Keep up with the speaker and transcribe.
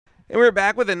And we're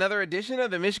back with another edition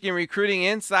of the Michigan Recruiting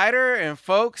Insider. And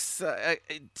folks,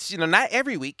 not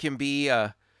every week can be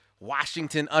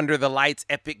Washington under the lights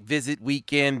epic visit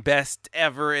weekend, best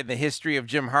ever in the history of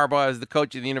Jim Harbaugh as the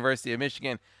coach of the University of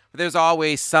Michigan. But there's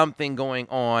always something going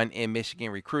on in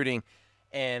Michigan recruiting,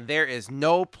 and there is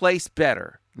no place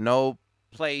better, no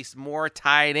place more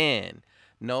tied in,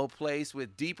 no place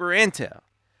with deeper intel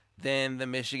than the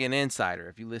Michigan Insider.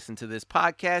 If you listen to this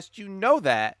podcast, you know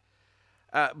that.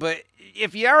 But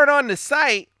if you aren't on the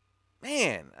site,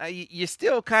 man, you're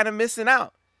still kind of missing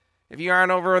out. If you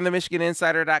aren't over on the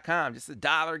MichiganInsider.com, just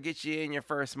 $1 gets you in your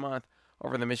first month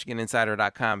over the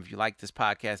MichiganInsider.com. If you like this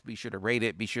podcast, be sure to rate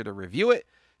it. Be sure to review it.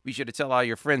 Be sure to tell all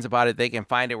your friends about it. They can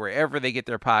find it wherever they get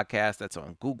their podcast. That's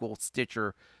on Google,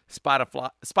 Stitcher,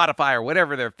 Spotify, or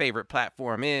whatever their favorite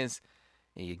platform is.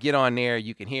 And you get on there,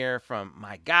 you can hear from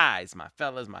my guys, my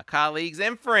fellas, my colleagues,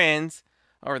 and friends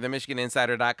over the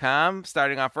MichiganInsider.com.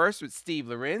 Starting off first with Steve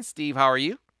Lorenz. Steve, how are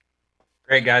you?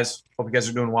 Great, guys. Hope you guys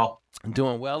are doing well. I'm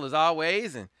doing well as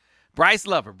always. And Bryce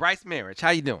Marriage,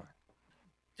 how you doing?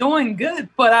 Doing good,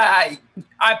 but I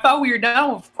thought we were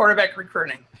done with quarterback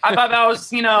recruiting. I thought that was,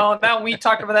 that we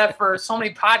talked about that for so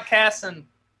many podcasts, and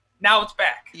now it's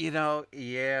back.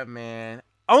 Yeah, man.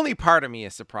 Only part of me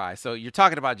is surprised. So you're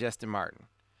talking about Justin Martin.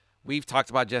 We've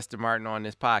talked about Justin Martin on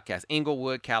this podcast.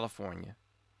 Inglewood, California.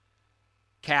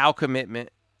 Cal commitment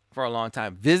for a long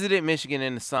time. Visited Michigan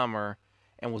in the summer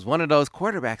and was one of those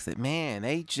quarterbacks that, man,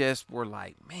 they just were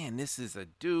like, man, this is a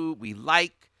dude we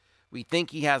like. We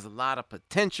think he has a lot of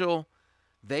potential.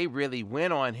 They really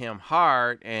went on him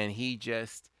hard, and he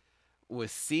just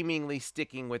was seemingly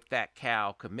sticking with that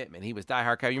Cal commitment. He was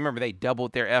diehard Cal. You remember they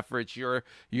doubled their efforts. You're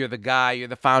the guy. You're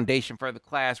the foundation for the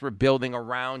class. We're building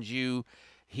around you.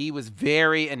 He was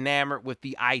very enamored with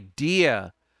the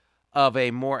idea of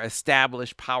a more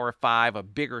established Power 5, a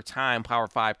bigger time Power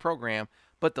 5 program,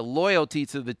 but the loyalty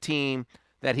to the team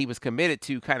that he was committed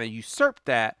to kind of usurped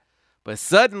that. But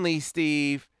suddenly,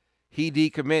 Steve, he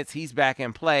decommits, he's back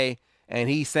in play, and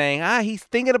he's saying, he's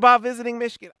thinking about visiting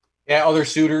Michigan. Yeah, other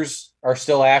suitors are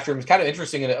still after him. It's kind of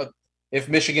interesting. If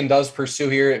Michigan does pursue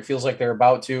here, it feels like they're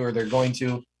about to, or they're going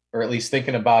to, or at least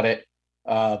thinking about it.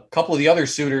 A couple of the other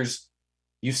suitors,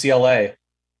 UCLA,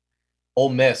 Ole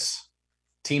Miss,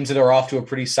 teams that are off to a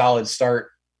pretty solid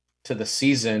start to the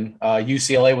season.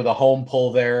 UCLA with a home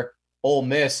pull there. Ole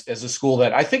Miss is a school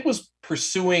that I think was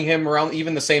pursuing him around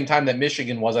even the same time that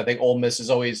Michigan was. I think Ole Miss has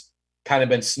always kind of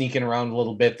been sneaking around a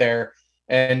little bit there.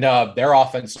 And their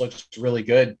offense looks really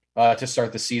good to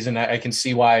start the season. I can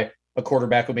see why a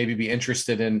quarterback would maybe be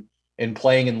interested in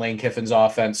playing in Lane Kiffin's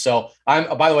offense. So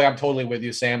by the way, I'm totally with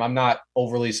you, Sam. I'm not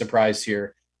overly surprised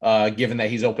here, given that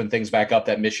he's opened things back up,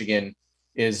 that Michigan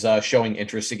is showing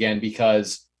interest again,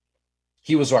 because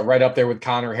he was right up there with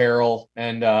Connor Harrell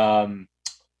and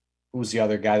who was the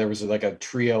other guy? There was like a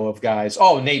trio of guys.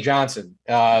 Oh, Nate Johnson.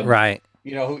 Right.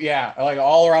 Like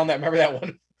all around that. Remember that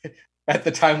one? At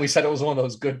the time we said it was one of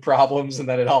those good problems, and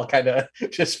then it all kind of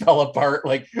just fell apart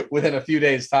like within a few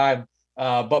days' time.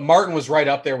 But Martin was right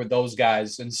up there with those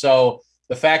guys. And so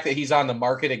the fact that he's on the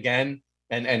market again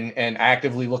and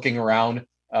actively looking around,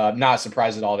 not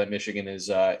surprised at all that Michigan is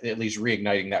at least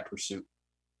reigniting that pursuit.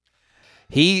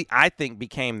 He, I think,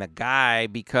 became the guy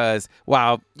because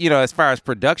while, as far as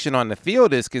production on the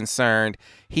field is concerned,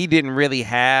 he didn't really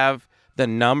have the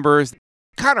numbers.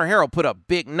 Connor Harrell put up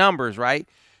big numbers, right?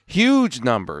 Huge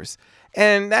numbers.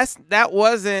 And that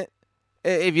wasn't,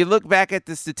 if you look back at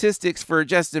the statistics for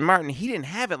Justin Martin, he didn't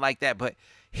have it like that, but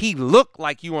he looked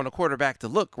like you want a quarterback to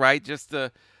look, right? Just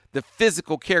the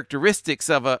physical characteristics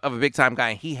of a big-time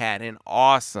guy. He had an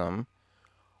awesome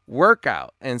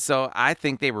workout. And so I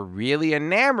think they were really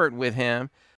enamored with him.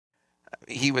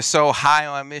 He was so high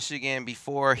on Michigan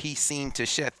before he seemed to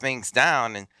shut things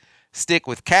down and stick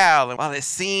with Cal. And while it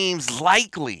seems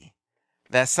likely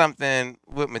that something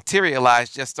would materialize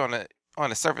just on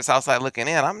the surface outside looking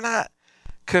in, I'm not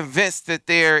convinced that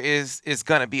there is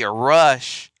going to be a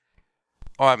rush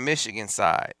on Michigan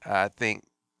side. I think,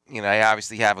 they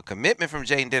obviously have a commitment from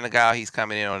Jaden Denegal. He's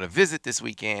coming in on a visit this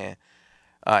weekend.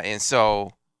 And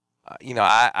so,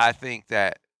 I think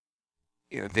that,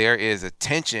 there is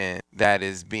attention that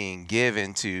is being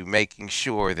given to making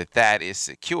sure that is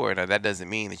secure. Now, that doesn't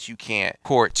mean that you can't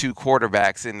court two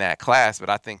quarterbacks in that class, but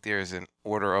I think there's an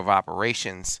order of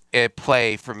operations at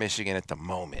play for Michigan at the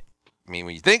moment. I mean,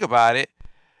 when you think about it,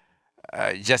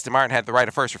 Justin Martin had the right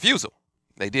of first refusal.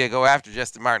 They did go after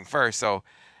Justin Martin first. So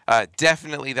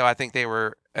definitely, though, I think they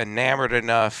were enamored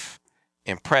enough,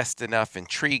 impressed enough,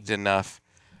 intrigued enough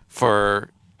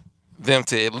for them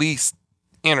to at least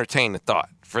entertain the thought,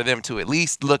 for them to at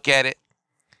least look at it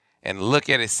and look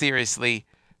at it seriously,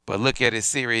 but look at it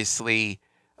seriously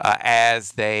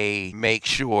as they make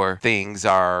sure things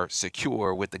are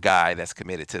secure with the guy that's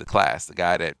committed to the class, the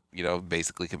guy that,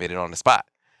 basically committed on the spot.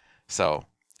 So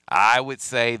I would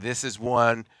say this is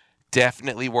one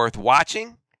definitely worth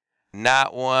watching,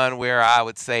 not one where I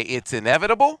would say it's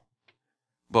inevitable,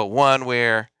 but one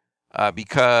where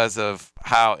because of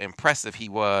how impressive he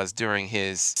was during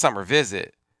his summer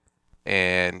visit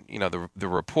and, the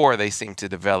rapport they seem to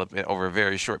develop over a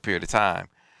very short period of time,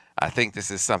 I think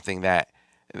this is something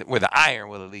where the iron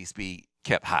will at least be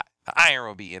kept hot. The iron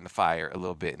will be in the fire a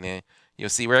little bit, and then you'll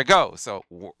see where it goes. So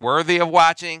worthy of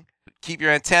watching. Keep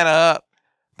your antenna up,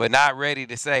 but not ready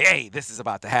to say, hey, this is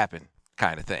about to happen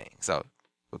kind of thing. So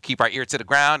we'll keep our ear to the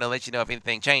ground and let you know if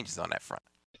anything changes on that front.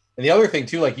 And the other thing,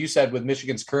 too, like you said, with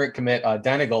Michigan's current commit,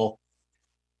 Denegal,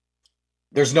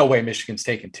 there's no way Michigan's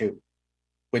taken 2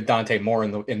 with Dante Moore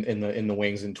in the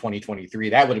wings in 2023.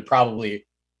 That would have probably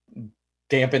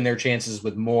dampened their chances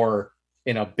with Moore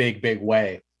in a big, big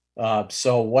way.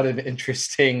 So what an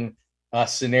interesting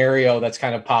scenario that's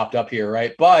kind of popped up here,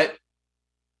 right? But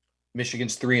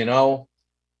Michigan's 3-0.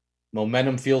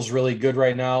 Momentum feels really good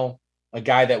right now. A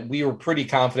guy that we were pretty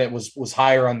confident was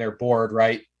higher on their board,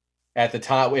 right? At the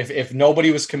time, if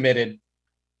nobody was committed,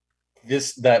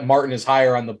 that Martin is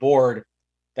higher on the board.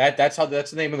 That's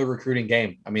the name of the recruiting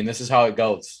game. I mean, this is how it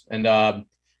goes. And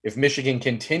if Michigan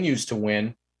continues to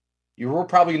win, you're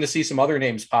probably going to see some other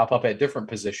names pop up at different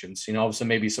positions. So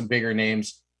maybe some bigger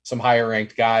names, some higher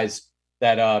ranked guys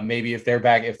that maybe if they're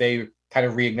back, if they kind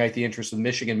of reignite the interest of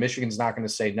Michigan, Michigan's not going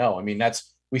to say no. I mean,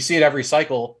 we see it every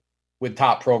cycle with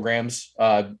top programs.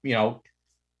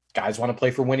 Guys want to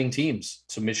play for winning teams.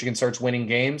 So Michigan starts winning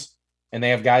games and they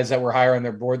have guys that were higher on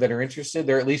their board that are interested.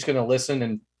 They're at least going to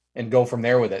listen and go from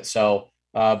there with it. So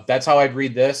that's how I'd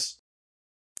read this.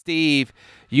 Steve,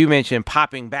 you mentioned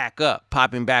popping back up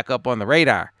on the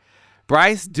radar.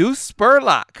 Bryce Deuce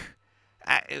Spurlock.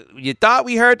 You thought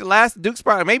we heard the last Duke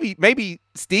Spurlock. Maybe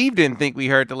Steve didn't think we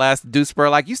heard the last Deuce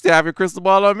Spurlock. You still have your crystal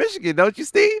ball on Michigan, don't you,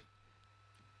 Steve?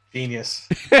 Genius.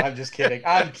 I'm just kidding.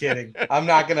 I'm kidding. I'm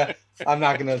not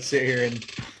gonna sit here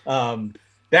and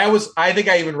I think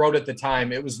I even wrote at the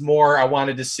time. It was more I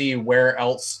wanted to see where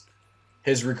else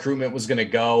his recruitment was gonna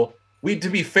go. To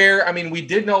be fair, I mean, we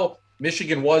did know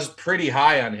Michigan was pretty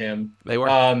high on him. They were.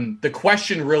 The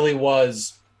question really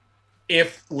was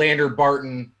if Lander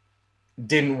Barton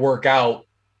didn't work out,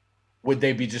 would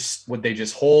they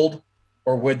just hold,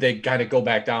 or would they kind of go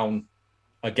back down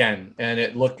again? And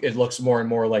it looks more and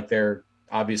more like they're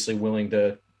obviously willing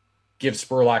to give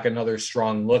Spurlock another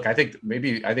strong look. I think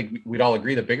we'd all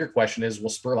agree the bigger question is,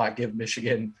 will Spurlock give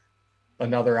Michigan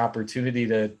another opportunity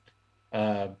to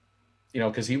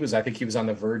because he was on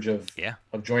the verge of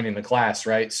joining the class,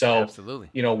 right? So absolutely.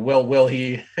 Will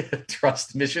he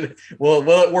trust Michigan? Will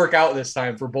it work out this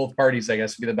time for both parties, I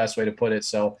guess would be the best way to put it.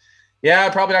 So yeah,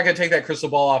 I'm probably not going to take that crystal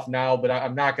ball off now, but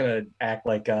I'm not going to act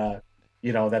like that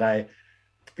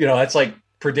that's like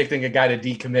predicting a guy to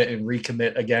decommit and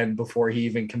recommit again before he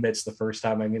even commits the first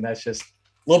time. I mean, that's just a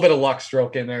little bit of luck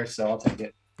stroke in there, so I'll take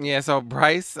it. Yeah, so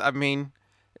Bryce, I mean,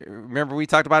 remember we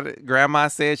talked about it. Grandma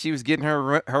said she was getting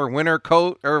her winter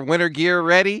coat or winter gear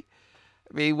ready.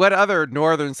 I mean, what other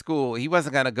northern school? He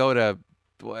wasn't going to go to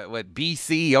what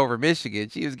BC over Michigan.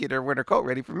 She was getting her winter coat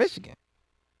ready for Michigan.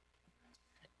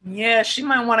 Yeah, she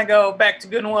might want to go back to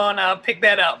Goodwill and pick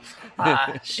that up.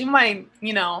 She might,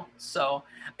 So,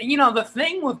 the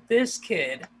thing with this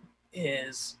kid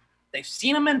is they've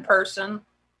seen him in person.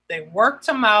 They worked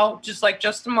him out just like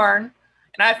Justin Martin.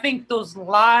 And I think those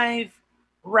live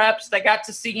reps they got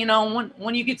to see,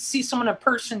 when you get to see someone in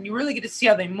person, you really get to see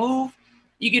how they move.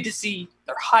 You get to see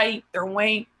their height, their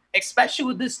weight, especially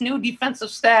with this new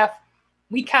defensive staff.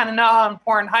 We kind of know how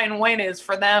important height and weight is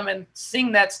for them, and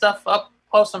seeing that stuff up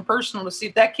close and personal to see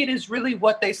if that kid is really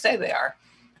what they say they are.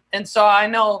 And so I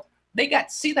know they got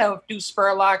to see that with Deuce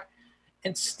Spurlock.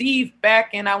 And Steve,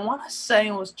 back in, I want to say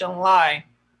it was July,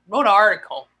 wrote an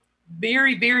article.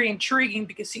 Very, very intriguing,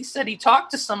 because he said he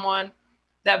talked to someone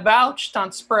that vouched on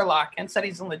Spurlock and said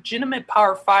he's a legitimate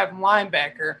Power 5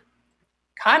 linebacker,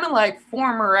 kind of like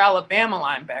former Alabama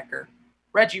linebacker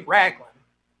Reggie Ragland,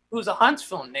 who's a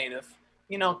Huntsville native,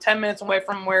 10 minutes away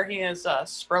from where he is,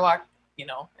 Spurlock, in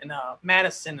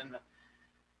Madison. And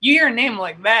you hear a name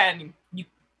like that, and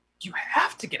you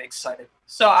have to get excited.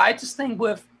 So I just think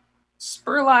with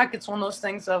Spurlock, it's one of those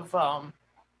things of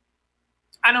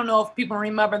I don't know if people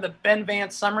remember the Ben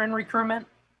Vance summer in recruitment,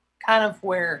 kind of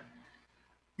where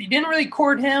they didn't really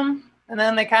court him, and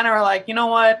then they kind of were like, you know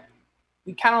what,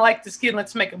 we kind of like this kid,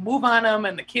 let's make a move on him.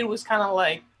 And the kid was kind of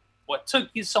like, what took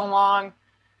you so long?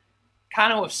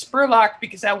 kind of with Spurlock,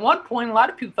 because at one point a lot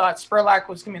of people thought Spurlock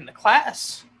was going to be in the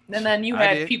class. And then you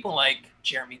had people like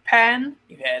Jeremy Patton,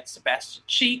 you had Sebastian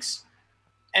Cheeks,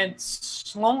 and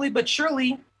slowly but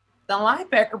surely the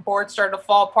linebacker board started to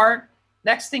fall apart.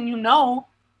 Next thing you know,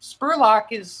 Spurlock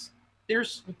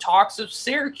there's talks of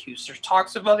Syracuse, there's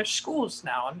talks of other schools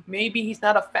now, and maybe he's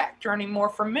not a factor anymore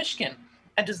for Michigan.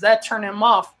 And does that turn him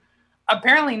off?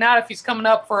 Apparently not if he's coming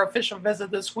up for official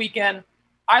visit this weekend.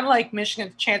 I like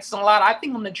Michigan's chances a lot. I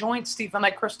think on the joint, Stephen,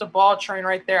 like crystal ball train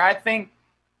right there, I think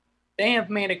they have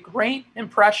made a great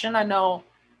impression. I know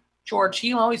George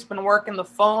Hilo, he's been working the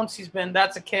phones.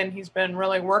 That's a kid he's been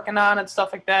really working on and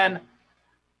stuff like that. And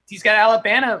he's got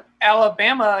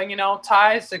Alabama,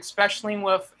 ties, especially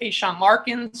with Ashawn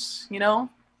Larkins,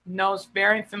 knows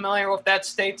very familiar with that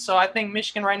state. So I think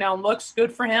Michigan right now looks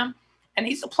good for him. And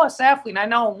he's a plus athlete. I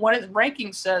know what his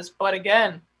ranking says, but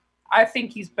again, I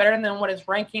think he's better than what his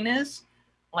ranking is,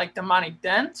 like Damani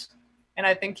Dent. And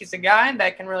I think he's a guy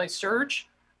that can really surge.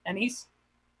 And he's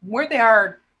where they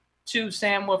are too,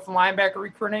 Sam, with linebacker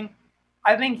recruiting.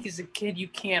 I think he's a kid you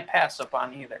can't pass up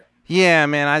on either. Yeah,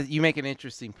 man, you make an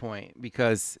interesting point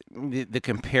because the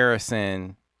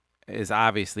comparison is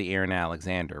obviously Aaron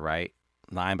Alexander, right?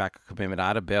 Linebacker commitment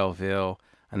out of Belleville,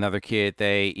 another kid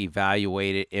they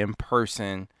evaluated in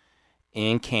person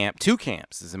in camp, 2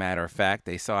 camps, as a matter of fact.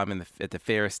 They saw him at the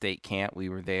Ferris State camp. We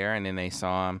were there, and then they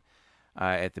saw him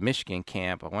at the Michigan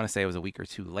camp. I want to say it was a week or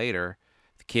 2 later.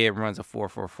 The kid runs a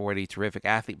 4.440, terrific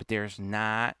athlete, but there's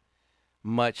not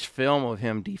much film of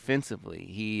him defensively.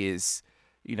 He is,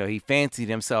 he fancied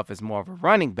himself as more of a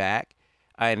running back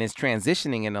and is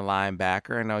transitioning into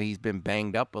linebacker. I know he's been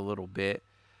banged up a little bit,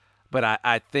 but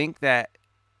I think that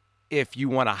if you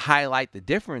want to highlight the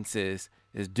differences,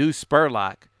 is Deuce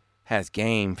Spurlock has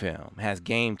game film, has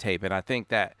game tape, and I think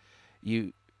that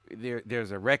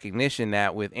there's a recognition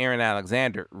that with Aaron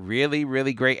Alexander, really,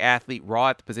 really great athlete, raw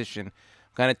at the position,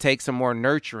 going to take some more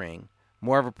nurturing,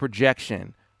 more of a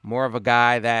projection, more of a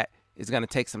guy that is going to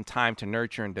take some time to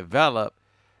nurture and develop.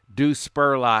 Deuce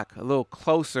Spurlock a little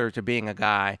closer to being a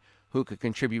guy who could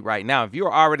contribute right now. If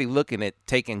you're already looking at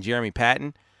taking Jeremy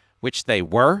Patton, which they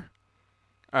were,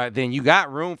 then you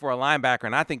got room for a linebacker,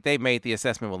 and I think they made the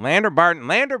assessment with Lander Barton.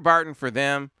 Lander Barton for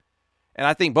them, and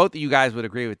I think both of you guys would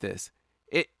agree with this,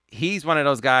 he's one of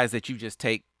those guys that you just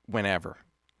take whenever.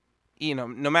 No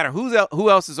matter who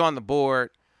else is on the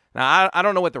board. Now, I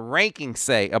don't know what the rankings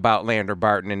say about Lander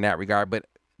Barton in that regard, but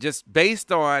just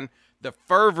based on the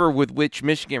fervor with which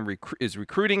Michigan is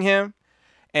recruiting him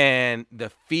and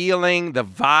the feeling, the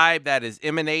vibe that is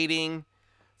emanating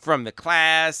from the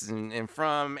class and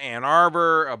from Ann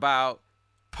Arbor about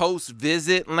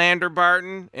post-visit Lander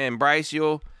Barton, and Bryce,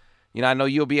 I know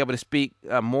you'll be able to speak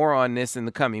more on this in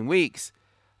the coming weeks.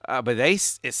 But it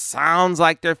sounds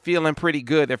like they're feeling pretty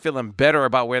good. They're feeling better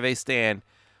about where they stand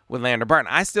with Lander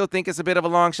Barton. I still think it's a bit of a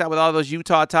long shot with all those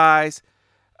Utah ties.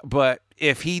 But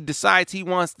if he decides he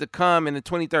wants to come in the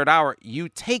 23rd hour, you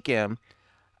take him.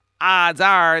 Odds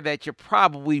are that you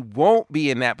probably won't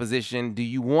be in that position. Do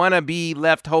you want to be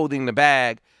left holding the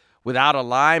bag without a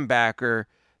linebacker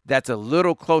that's a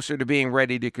little closer to being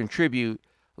ready to contribute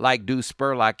like Deuce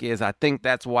Spurlock is? I think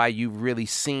that's why you've really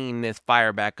seen this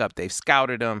fire back up. They've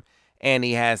scouted him, and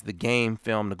he has the game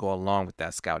film to go along with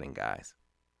that scouting, guys.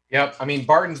 Yep. I mean,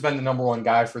 Barton's been the number one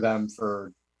guy for them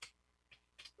for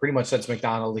pretty much since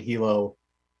McDonald Hilo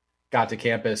got to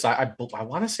campus. I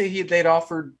want to say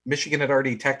Michigan had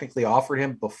already technically offered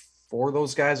him before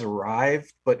those guys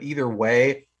arrived, but either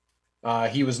way,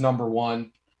 he was number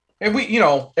one. And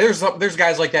there's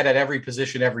guys like that at every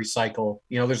position, every cycle.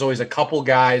 There's always a couple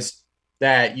guys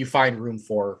that you find room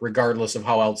for, regardless of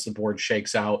how else the board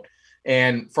shakes out.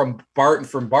 And from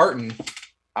Barton,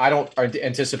 I don't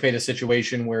anticipate a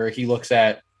situation where he looks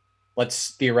at,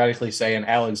 let's theoretically say, an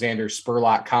Alexander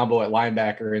Spurlock combo at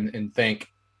linebacker and think,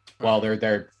 well,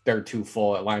 they're too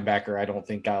full at linebacker. I don't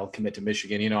think I'll commit to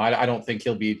Michigan. I don't think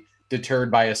he'll be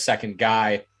deterred by a second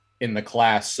guy in the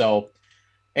class. So,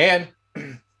 and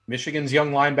Michigan's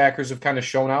young linebackers have kind of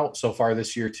shown out so far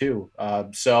this year too.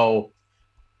 So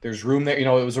there's room there.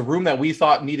 It was a room that we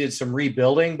thought needed some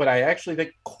rebuilding, but I actually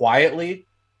think quietly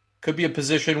could be a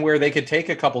position where they could take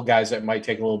a couple guys that might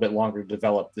take a little bit longer to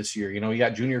develop this year. You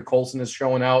got Junior Colson is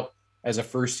showing out as a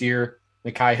first year.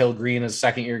 Nikai Hill-Green is a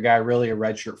second-year guy, really a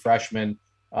redshirt freshman.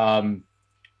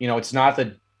 It's not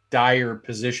the dire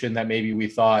position that maybe we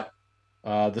thought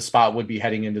the spot would be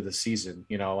heading into the season.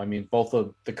 Both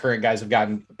of the current guys have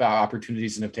gotten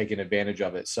opportunities and have taken advantage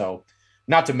of it. So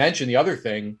not to mention the other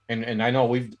thing, and I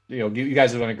know you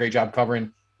guys have done a great job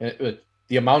covering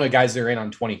the amount of guys that are in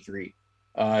on 23.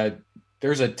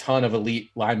 there's a ton of elite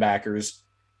linebackers.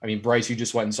 I mean, Bryce, you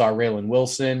just went and saw Raylan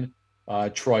Wilson,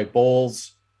 Troy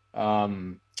Bowles,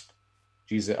 Jaden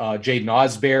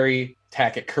Osbury,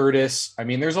 Tackett Curtis. I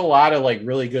mean, there's a lot of like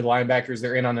really good linebackers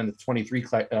they're in on the 23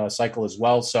 cycle as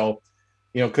well. So,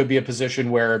 it could be a position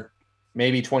where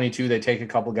maybe 22, they take a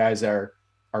couple guys that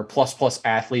are plus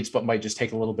athletes, but might just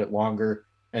take a little bit longer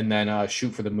and then shoot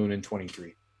for the moon in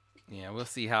 23. Yeah, we'll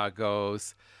see how it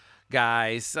goes,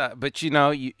 guys. But,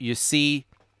 you see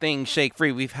things shake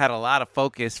free. We've had a lot of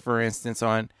focus, for instance,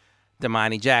 on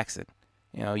Damani Jackson.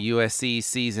 USC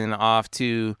season off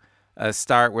to a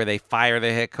start where they fire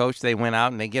their head coach. They went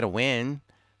out and they get a win.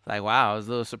 Like, wow, I was a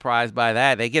little surprised by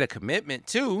that. They get a commitment,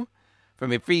 too,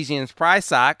 from Ephesians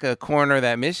Prysock, a corner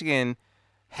that Michigan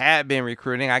had been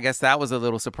recruiting. I guess that was a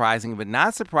little surprising, but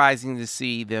not surprising to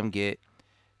see them get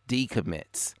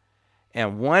decommits.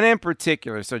 And one in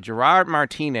particular, so Gerard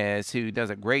Martinez, who does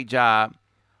a great job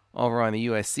over on the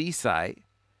USC site,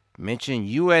 mentioned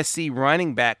USC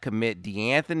running back commit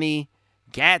DeAnthony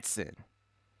Gatson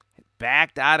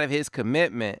backed out of his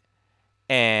commitment,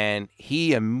 and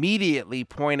he immediately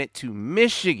pointed to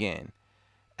Michigan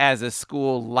as a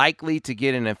school likely to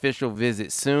get an official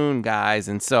visit soon, guys.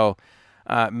 And so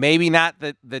maybe not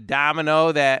the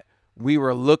domino that we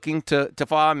were looking to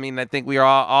fall. I mean, I think we are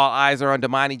all eyes are on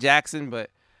Damani Jackson, but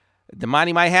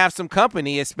Damani might have some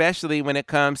company, especially when it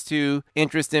comes to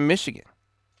interest in Michigan.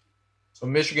 So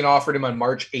Michigan offered him on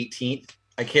March 18th.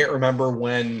 I can't remember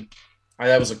when.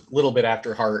 That was a little bit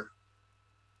after Hart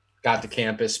got to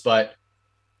campus. But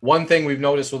one thing we've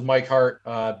noticed with Mike Hart,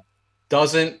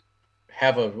 doesn't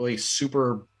have a really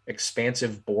super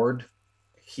expansive board.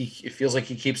 It feels like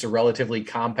he keeps a relatively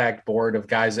compact board of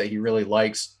guys that he really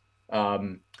likes.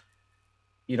 Before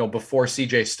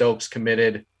CJ Stokes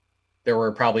committed, there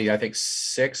were probably, I think,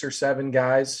 6 or 7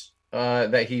 guys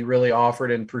that he really offered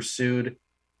and pursued.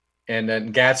 And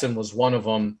then Gatson was one of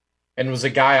them, and was a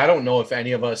guy, I don't know if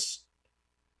any of us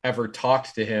ever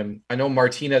talked to him. I know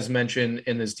Martinez mentioned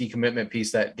in this decommitment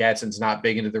piece that Gatson's not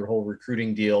big into their whole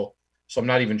recruiting deal. So I'm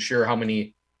not even sure how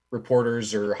many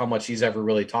reporters or how much he's ever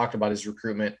really talked about his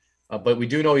recruitment. But we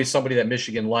do know he's somebody that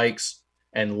Michigan likes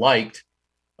and liked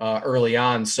early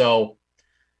on. So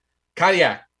kind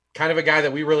of a guy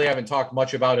that we really haven't talked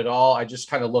much about at all. I just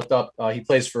kind of looked up. He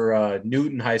plays for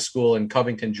Newton High School in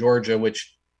Covington, Georgia,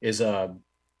 which is a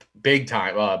big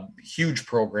time, huge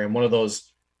program. One of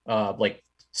those like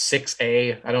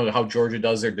 6A. I don't know how Georgia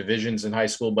does their divisions in high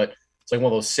school, but it's like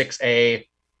one of those 6A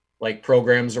like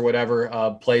programs or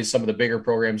whatever, plays some of the bigger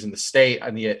programs in the state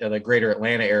in the greater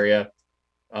Atlanta area.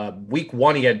 Week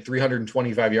 1, he had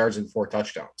 325 yards and 4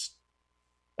 touchdowns.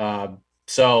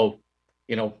 So,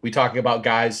 we talking about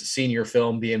guys, senior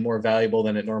film being more valuable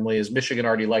than it normally is. Michigan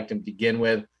already liked him to begin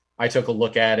with. I took a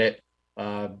look at it.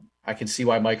 I can see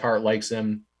why Mike Hart likes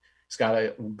him. He's got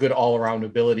a good all-around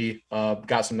ability.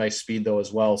 Got some nice speed, though,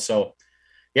 as well. So,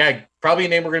 yeah, probably a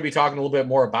name we're going to be talking a little bit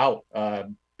more about.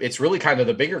 It's really kind of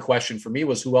the bigger question for me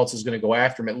was who else is going to go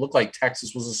after him. It looked like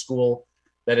Texas was a school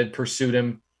that had pursued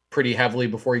him pretty heavily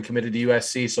before he committed to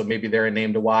USC, so maybe they're a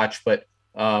name to watch. But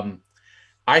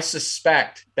I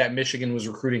suspect that Michigan was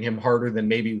recruiting him harder than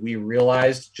maybe we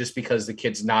realized, just because the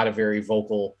kid's not a very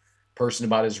vocal person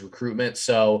about his recruitment.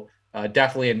 So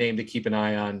definitely a name to keep an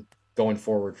eye on going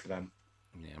forward for them.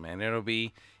 Yeah, man, it'll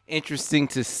be interesting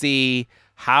to see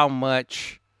how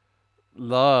much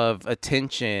love,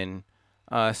 attention,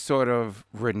 sort of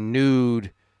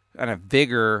renewed kind of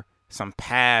vigor some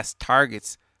past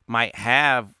targets might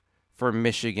have for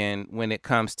Michigan when it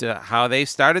comes to how they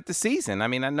started the season. I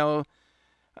mean, I know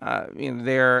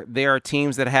there are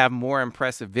teams that have more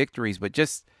impressive victories, but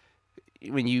just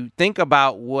when you think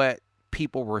about what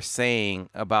people were saying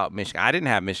about Michigan, I didn't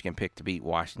have Michigan picked to beat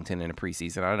Washington in the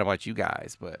preseason. I don't know about you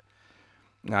guys, but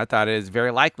I thought it was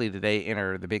very likely that they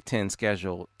enter the Big Ten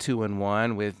schedule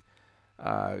 2-1 with,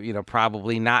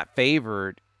 probably not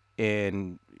favored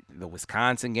in the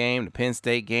Wisconsin game, the Penn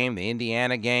State game, the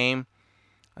Indiana game,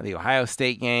 the Ohio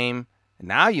State game.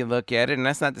 Now you look at it, and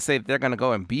that's not to say that they're going to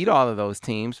go and beat all of those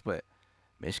teams, but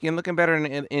Michigan looking better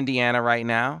than Indiana right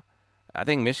now. I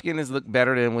think Michigan has looked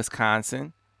better than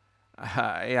Wisconsin.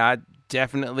 I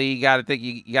definitely got to think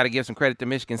you got to give some credit to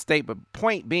Michigan State, but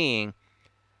point being,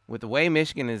 with the way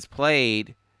Michigan has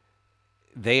played,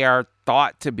 they are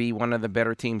thought to be one of the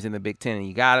better teams in the Big Ten, and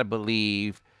you got to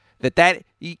believe that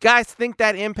you guys think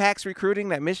that impacts recruiting,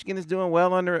 that Michigan is doing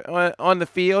well on the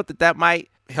field, that might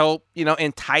help,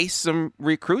 entice some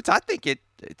recruits. I think it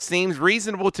seems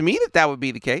reasonable to me that would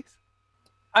be the case.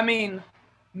 I mean,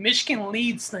 Michigan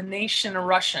leads the nation in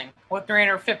rushing with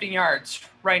 350 yards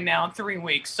right now in 3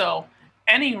 weeks. So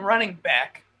any running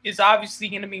back is obviously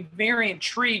going to be very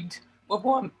intrigued with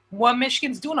what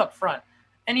Michigan's doing up front.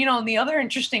 And, the other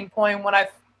interesting point when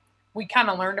we kind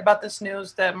of learned about this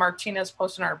news that Martinez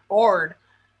posted on our board,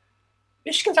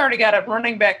 Michigan's already got a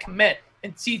running back commit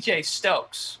in CJ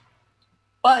Stokes.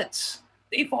 But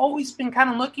they've always been kind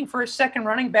of looking for a second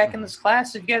running back in this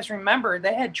class. If you guys remember,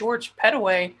 they had George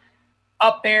Pettaway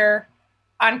up there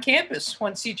on campus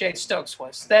when CJ Stokes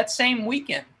was that same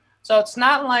weekend. So it's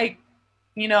not like,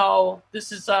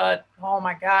 this is oh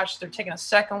my gosh, they're taking a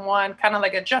second one, kind of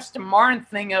like a Justin Martin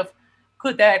thing of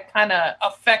could that kind of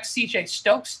affect CJ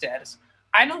Stokes' status?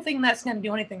 I don't think that's going to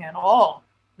do anything at all.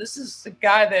 This is the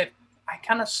guy that I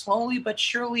kind of slowly but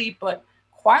surely, but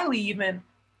quietly even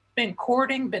been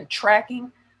courting, been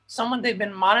tracking, someone they've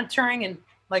been monitoring. And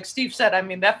like Steve said, I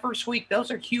mean, that first week, those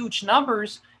are huge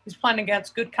numbers. He's playing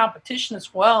against good competition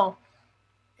as well.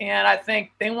 And I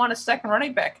think they want a second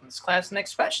running back in this class. And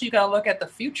especially you got to look at the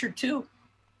future too.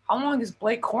 How long is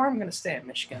Blake Corum going to stay at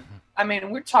Michigan? I mean,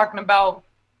 we're talking about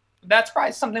that's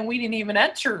probably something we didn't even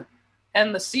enter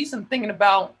in the season thinking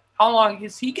about how long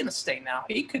is he going to stay now.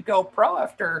 He could go pro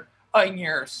after a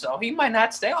year or so. He might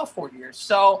not stay all 4 years.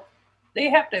 So they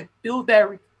have to build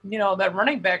that, that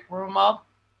running back room up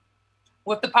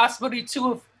with the possibility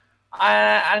too of,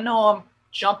 I know I'm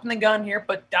jumping the gun here,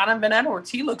 but Donovan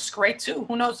Edwards, he looks great too.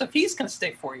 Who knows if he's going to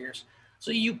stay 4 years. So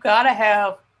you've got to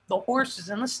have the horses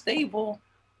in the stable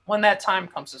when that time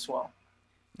comes as well.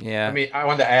 Yeah. I mean, I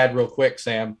wanted to add real quick,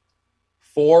 Sam,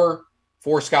 four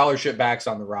scholarship backs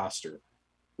on the roster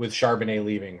with Charbonnet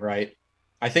leaving, right?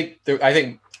 I think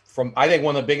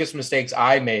one of the biggest mistakes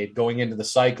I made going into the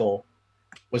cycle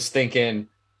was thinking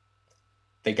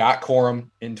they got Corum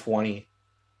in 20.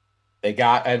 They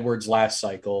got Edwards last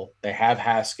cycle. They have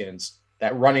Haskins.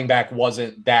 That running back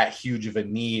wasn't that huge of a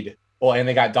need. Well, and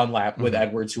they got Dunlap with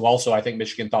Edwards, who also I think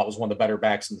Michigan thought was one of the better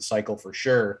backs in the cycle for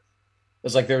sure.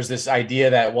 It's like there's this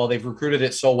idea that, well, they've recruited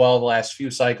it so well the last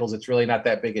few cycles, it's really not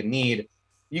that big a need.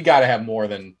 You got to have more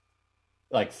than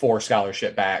like 4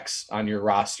 scholarship backs on your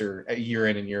roster year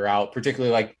in and year out,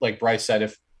 particularly like Bryce said,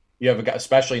 if you have a guy,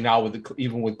 especially now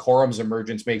even with Corum's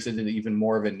emergence, makes it even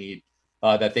more of a need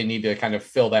that they need to kind of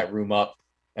fill that room up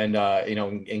and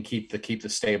and keep the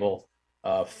stable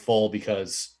full,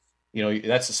 because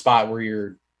that's a spot where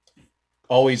you're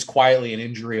always quietly an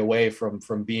injury away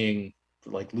from being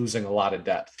like losing a lot of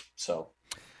depth. So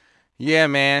yeah,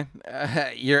 man,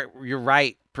 you're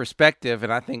right perspective,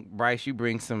 and I think Bryce, you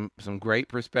bring some great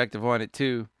perspective on it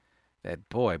too. That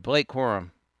boy Blake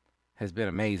Corum has been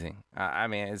amazing. I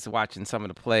mean, it's watching some of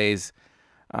the plays,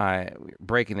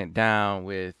 breaking it down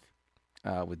with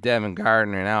Devin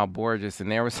Gardner and Al Borges,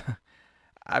 and there was,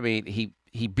 I mean,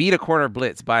 he beat a corner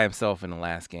blitz by himself in the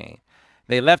last game.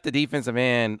 They left the defensive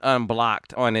end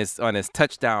unblocked on his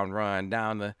touchdown run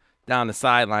down the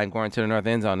sideline going to the north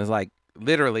end zone. It's like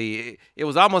literally, it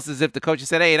was almost as if the coach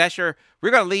said, "Hey,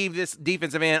 we're going to leave this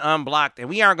defensive end unblocked, and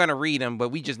we aren't going to read him, but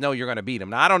we just know you're going to beat him."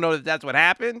 Now, I don't know if that's what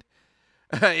happened.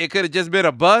 It could have just been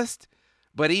a bust,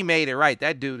 but he made it right.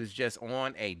 That dude is just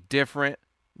on a different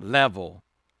level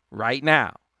right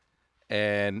now.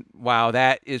 And while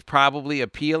that is probably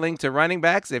appealing to running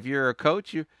backs, if you're a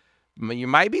coach, you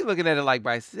might be looking at it like,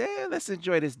 Bryce, let's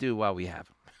enjoy this dude while we have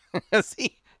him.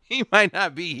 he might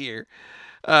not be here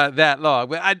that long.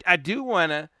 But I do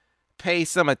want to pay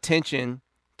some attention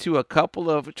to a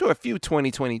few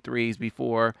 2023s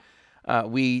before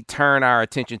we turn our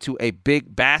attention to a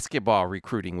big basketball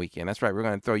recruiting weekend. That's right. We're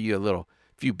going to throw you a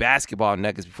few basketball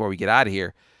nuggets before we get out of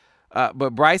here. But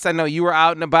Bryce, I know you were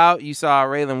out and about. You saw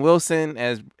Raylan Wilson,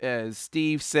 as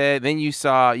Steve said. Then you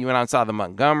went out and saw the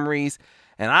Montgomerys.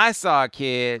 And I saw a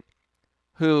kid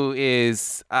who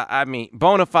is,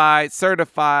 bona fide,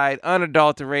 certified,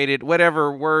 unadulterated,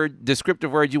 whatever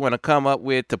descriptive word you want to come up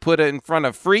with to put it in front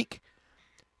of freak.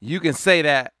 You can say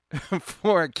that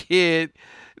for a kid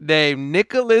named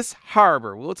Nicholas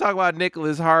Harbor. We'll talk about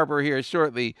Nicholas Harbor here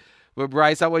shortly. But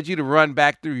Bryce, I want you to run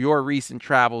back through your recent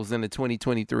travels in the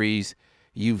 2023s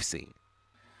you've seen.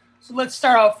 So let's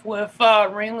start off with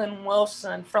Raylan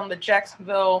Wilson from the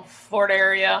Jacksonville, Florida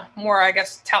area, more, I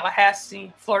guess,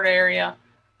 Tallahassee, Florida area.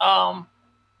 And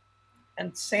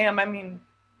Sam, I mean,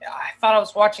 I thought I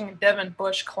was watching a Devin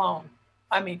Bush clone.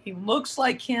 I mean, he looks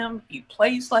like him. He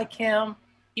plays like him.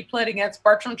 He played against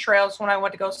Bartram Trails when I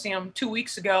went to go see him 2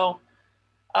 weeks ago.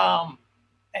 And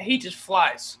he just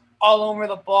flies all over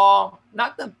the ball.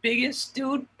 Not the biggest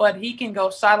dude, but he can go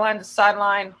sideline to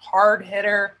sideline, hard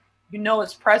hitter.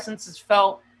 His presence is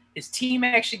felt. His team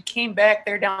actually came back.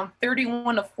 They're down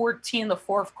 31-14 the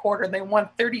fourth quarter. They won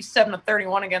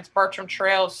 37-31 against Bartram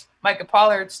Trails, Micah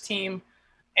Pollard's team.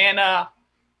 And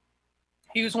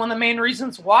He was one of the main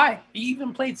reasons why. He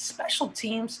even played special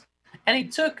teams, and he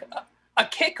took a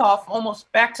kickoff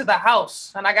almost back to the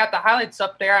house. And I got the highlights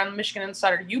up there on the Michigan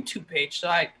Insider YouTube page. So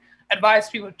I advise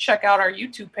people to check out our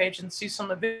YouTube page and see some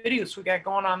of the videos we got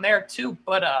going on there too.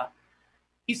 But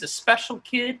he's a special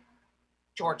kid.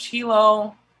 George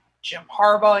Hilo, Jim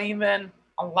Harbaugh even.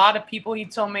 A lot of people, he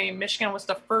told me Michigan was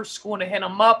the first school to hit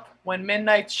him up when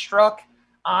midnight struck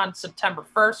on September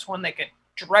 1st, when they could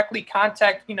directly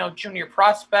contact, junior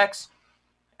prospects.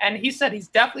 And he said he's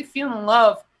definitely feeling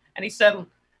love. And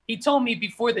he told me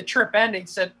before the trip ended, he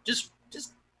said, just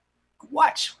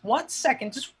watch 1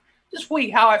 second. Just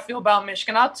wait how I feel about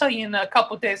Michigan. I'll tell you in a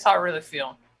couple of days how I really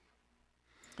feel.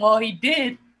 Well, he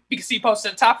did, because he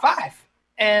posted a top 5.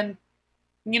 And,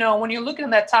 when you're looking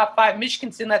at that top 5,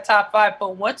 Michigan's in that top 5.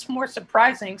 But what's more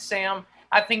surprising, Sam,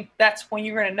 I think that's when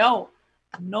you're going to know.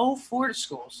 No Florida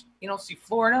schools. You don't see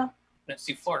Florida. You don't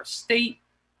see Florida State.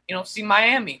 You don't see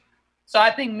Miami. So I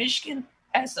think Michigan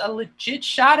has a legit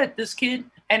shot at this kid,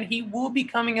 and he will be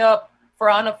coming up for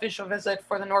an unofficial visit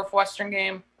for the Northwestern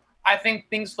game. I think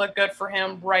things look good for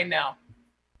him right now.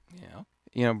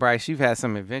 Yeah. Bryce, you've had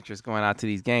some adventures going out to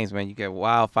these games, man. You get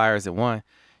wildfires at one.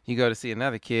 You go to see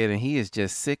another kid, and he is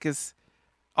just sick as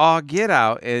all get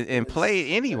out and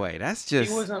play anyway. That's just...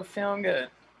 He wasn't feeling good.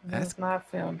 That's not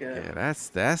feeling good. Yeah,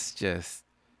 that's just...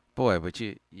 Boy, but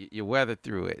you weathered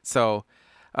through it. So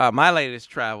my latest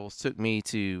travels took me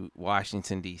to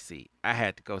Washington, D.C. I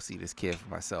had to go see this kid for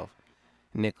myself,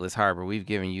 Nicholas Harbor. We've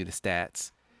given you the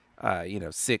stats.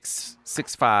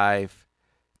 6'5",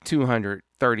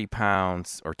 230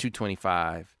 pounds, or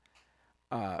 225,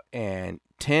 and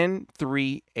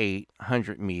 10.38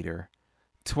 100-meter,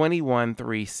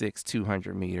 21.36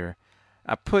 200-meter.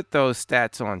 I put those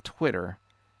stats on Twitter,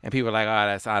 and people are like, "Oh,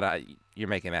 that's odd. You're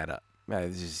making that up."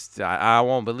 I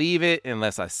won't believe it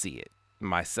unless I see it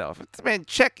myself. Man,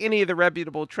 check any of the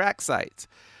reputable track sites.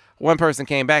 One person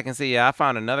came back and said, "Yeah, I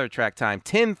found another track time,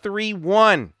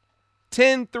 10.31.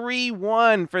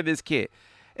 10.31 for this kid."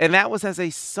 And that was as a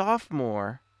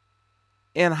sophomore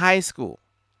in high school.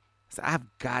 So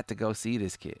I've got to go see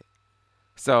this kid.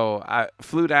 So I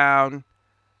flew down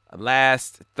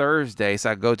last Thursday,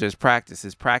 so I go to his practice.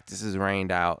 His practices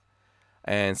rained out.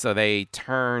 And so they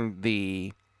turned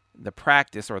the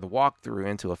practice or the walkthrough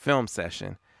into a film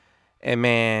session. And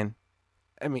man,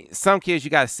 I mean, some kids you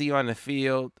got to see on the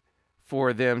field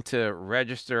for them to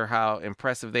register how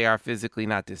impressive they are physically.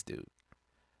 Not this dude.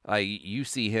 Like, you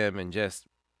see him in just,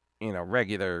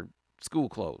 regular school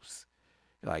clothes.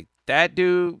 Like, that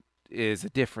dude is a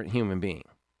different human being.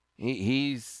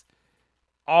 He's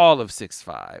all of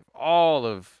 6'5", all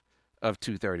of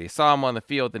 230. I saw him on the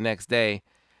field the next day,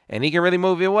 and he can really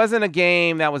move. It wasn't a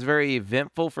game that was very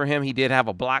eventful for him. He did have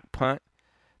a block punt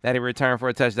that he returned for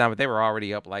a touchdown, but they were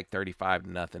already up like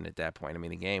 35-0 at that point. I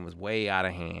mean, the game was way out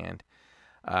of hand.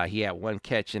 He had one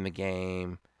catch in the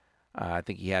game. I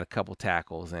think he had a couple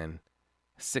tackles and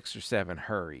 6 or 7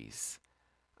 hurries.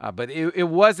 But it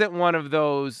wasn't one of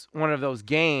those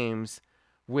games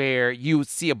where you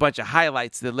see a bunch of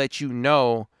highlights that let you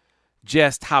know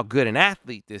just how good an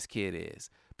athlete this kid is.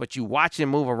 But you watch him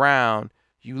move around,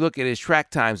 you look at his track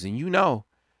times, and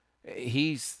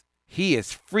he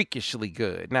is freakishly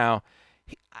good. Now,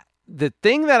 the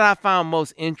thing that I found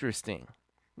most interesting,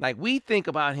 like, we think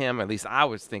about him, at least I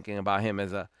was thinking about him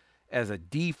as a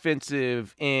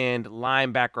defensive end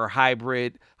linebacker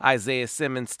hybrid, Isaiah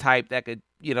Simmons type that could,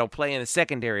 play in the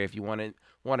secondary if you wanted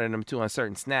him to on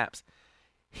certain snaps.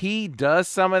 He does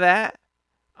some of that,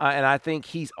 and I think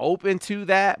he's open to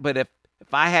that. But if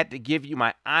I had to give you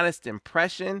my honest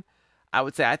impression, I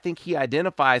would say I think he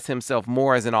identifies himself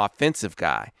more as an offensive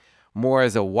guy, more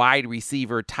as a wide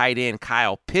receiver, tight end,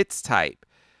 Kyle Pitts type.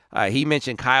 He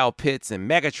mentioned Kyle Pitts and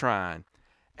Megatron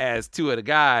as two of the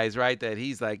guys, right? That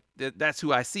he's like, that's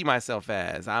who I see myself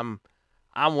as. I'm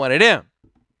one of them.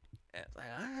 Like,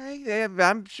 all right, yeah,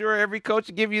 I'm sure every coach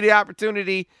will give you the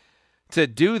opportunity to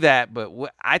do that, but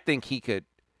I think he could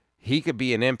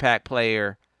be an impact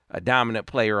player, a dominant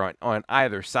player on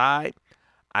either side.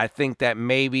 I think that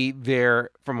maybe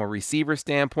from a receiver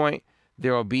standpoint,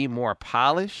 there will be more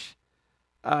polish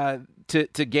to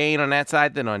gain on that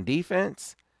side than on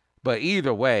defense. But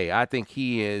either way, I think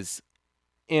he is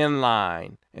in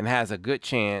line and has a good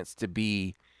chance to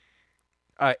be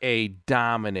a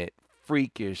dominant,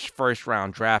 freakish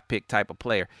first-round draft pick type of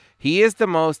player. He is the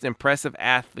most impressive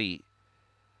athlete,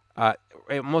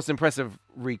 most impressive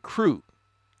recruit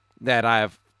that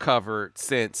I've covered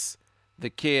since the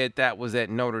kid that was at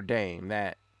Notre Dame,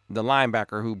 that the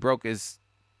linebacker who broke his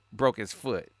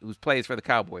foot, who plays for the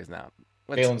Cowboys now.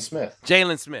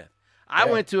 Jalen Smith. I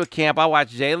went to a camp. I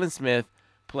watched Jalen Smith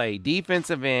play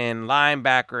defensive end,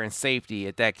 linebacker, and safety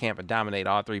at that camp and dominate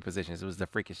all three positions. It was the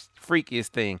freakiest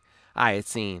thing I had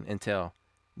seen until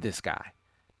this guy.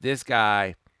 This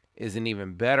guy is an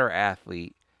even better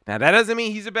athlete. Now, that doesn't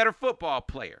mean he's a better football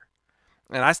player.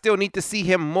 And I still need to see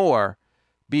him more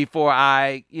before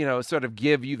I, sort of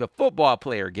give you the football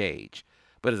player gauge.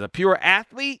 But as a pure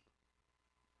athlete,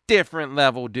 different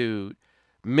level dude.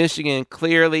 Michigan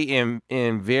clearly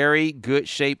in very good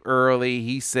shape early.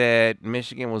 He said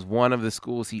Michigan was one of the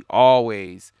schools he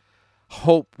always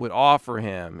hoped would offer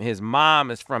him. His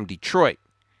mom is from Detroit.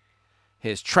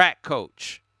 His track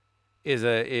coach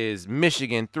is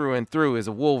Michigan through and through, is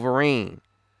a Wolverine.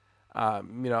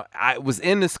 I was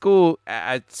in the school.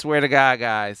 I swear to God,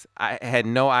 guys, I had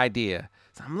no idea.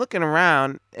 So I'm looking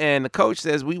around, and the coach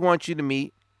says, we want you to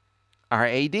meet our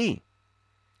AD.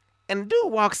 And the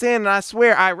dude walks in, and I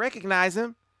swear I recognize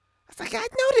him. I was like, I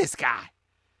know this guy.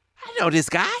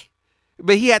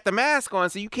 But he had the mask on,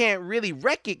 so you can't really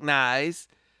recognize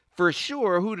for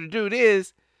sure who the dude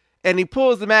is. And he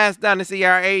pulls the mask down to see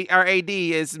our AD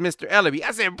is Mr. Ellerby.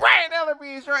 I said, Brian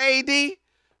Ellerby is your AD?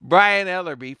 Brian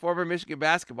Ellerby, former Michigan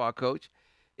basketball coach,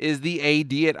 is the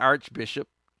AD at Archbishop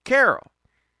Carroll.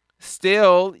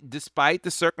 Still, despite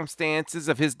the circumstances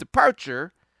of his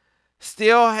departure,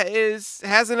 still has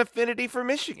an affinity for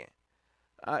Michigan.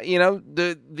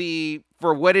 The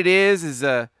for what it is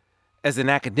as an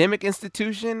academic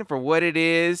institution, for what it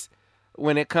is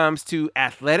when it comes to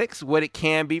athletics, what it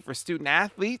can be for student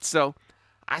athletes. So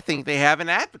I think they have an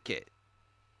advocate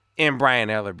in Brian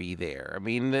Ellerby there. I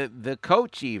mean, the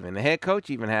head coach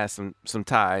even has some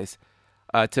ties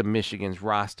to Michigan's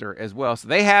roster as well. So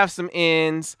they have some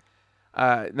ends.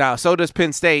 Now, so does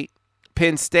Penn State.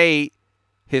 Penn State,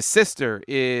 his sister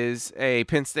is a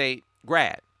Penn State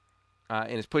grad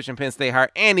and is pushing Penn State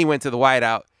hard. And he went to the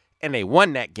whiteout, and they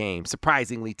won that game,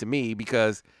 surprisingly to me,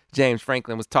 because James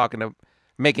Franklin was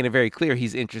making it very clear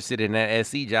he's interested in that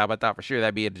SC job. I thought for sure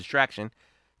that'd be a distraction.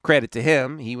 Credit to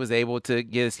him. He was able to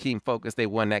get his team focused. They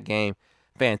won that game.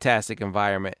 Fantastic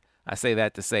environment. I say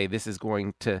that to say this is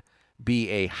going to be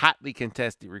a hotly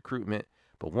contested recruitment,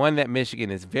 but one that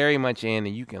Michigan is very much in,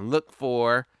 and you can look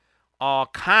for all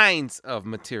kinds of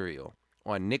material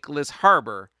on Nicholas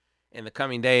Harbor in the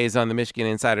coming days on the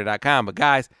MichiganInsider.com. But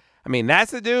guys, I mean,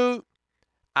 that's a dude.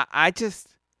 I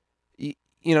just,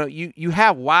 you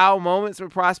have wow moments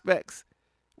with prospects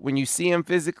when you see him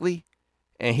physically,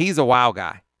 and he's a wow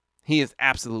guy. He is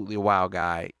absolutely a wow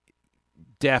guy.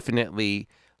 Definitely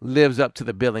lives up to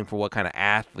the billing for what kind of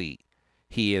athlete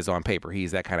he is on paper.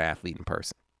 He's that kind of athlete in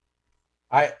person.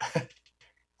 I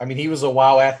mean, he was a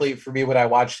wow athlete for me when I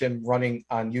watched him running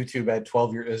on YouTube at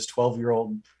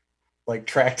 12-year-old like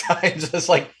track times. It's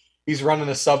like he's running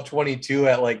a sub 22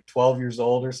 at like 12 years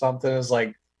old or something. It's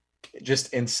like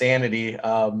just insanity.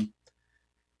 To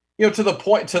the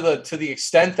point, to the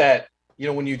extent that,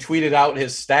 when you tweeted out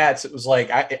his stats, it was like,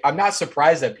 I'm not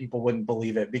surprised that people wouldn't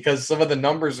believe it because some of the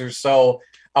numbers are so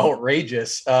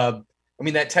outrageous. I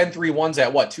mean, that 10-3-1's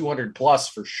at what, 200 plus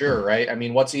for sure, right? I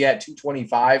mean, what's he at,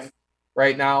 225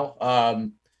 right now? I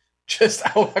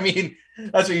mean,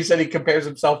 that's what you said. He compares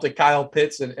himself to Kyle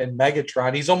Pitts and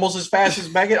Megatron. He's almost as fast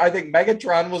as I think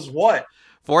Megatron was what?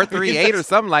 4.38 or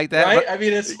something like that. Right? I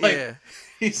mean, it's like,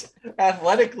 he's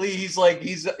athletically, he's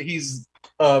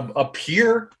a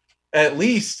peer at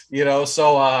least,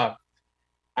 so, I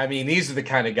mean, these are the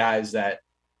kind of guys that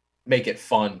make it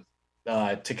fun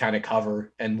to kind of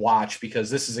cover and watch, because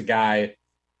this is a guy,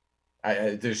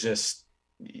 there's just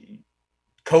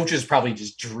coaches probably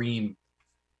just dream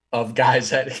of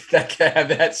guys that can have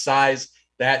that size,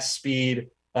 that speed,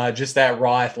 just that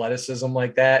raw athleticism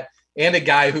like that. And a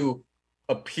guy who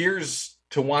appears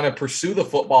to want to pursue the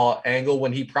football angle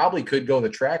when he probably could go the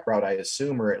track route, I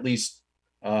assume, or at least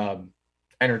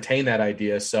entertain that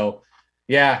idea. So,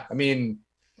 yeah, I mean,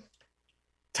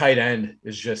 tight end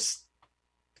is just,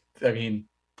 I mean,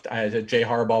 Jay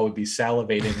Harbaugh would be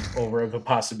salivating over the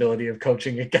possibility of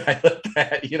coaching a guy like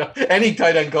that. Any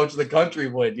tight end coach in the country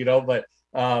would, but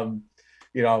that's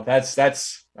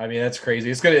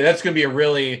crazy. That's gonna be a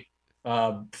really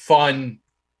fun.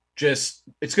 It's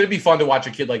gonna be fun to watch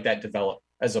a kid like that develop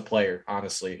as a player,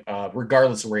 honestly,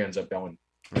 regardless of where he ends up going.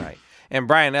 Right. And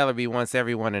Brian Ellerby wants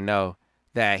everyone to know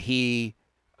that he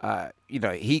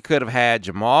could have had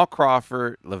Jamal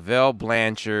Crawford, Lavelle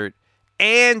Blanchard,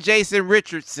 and Jason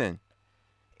Richardson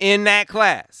in that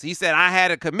class. He said, I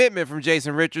had a commitment from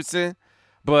Jason Richardson,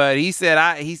 but he said,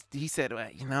 I just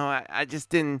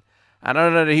didn't, I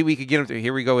don't know that we could get him through.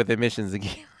 Here we go with admissions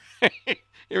again. So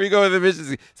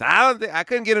I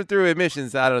couldn't get him through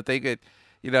admissions. I don't think it,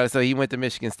 So he went to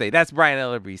Michigan State. That's Brian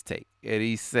Ellerby's take. And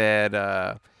he said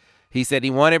he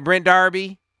wanted Brent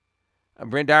Darby.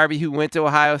 Brent Darby, who went to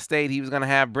Ohio State, he was going to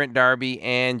have Brent Darby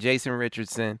and Jason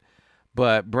Richardson.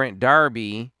 But Brent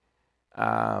Darby,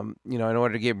 in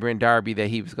order to get Brent Darby, that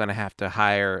he was going to have to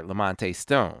hire Lamonte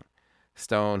Stone.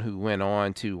 Stone, who went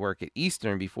on to work at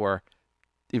Eastern before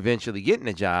eventually getting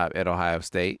a job at Ohio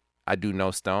State. I do know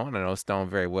Stone. I know Stone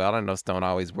very well. I know Stone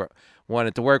always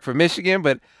wanted to work for Michigan,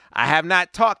 but I have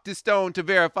not talked to Stone to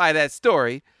verify that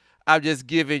story. I'm just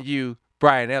giving you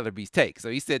Brian Ellerby's take. So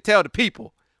he said, tell the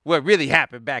people what really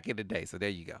happened back in the day. So there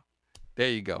you go. There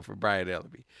you go for Brian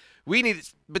Ellerby.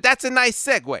 But that's a nice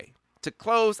segue. To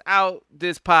close out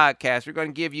this podcast, we're going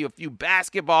to give you a few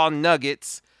basketball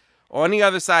nuggets. On the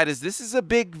other side this is a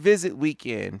big visit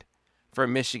weekend for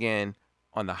Michigan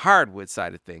on the hardwood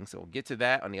side of things. So we'll get to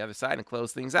that on the other side and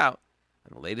close things out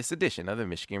on the latest edition of the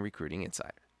Michigan Recruiting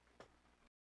Insider.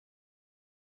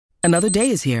 Another day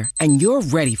is here, and you're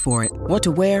ready for it. What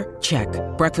to wear? Check.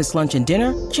 Breakfast, lunch, and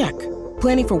dinner? Check.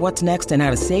 Planning for what's next and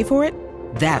how to save for it?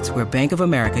 That's where Bank of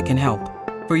America can help.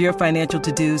 For your financial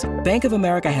to-dos, Bank of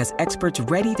America has experts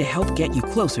ready to help get you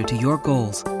closer to your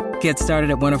goals. Get started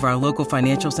at one of our local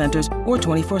financial centers or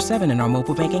 24/7 in our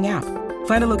mobile banking app.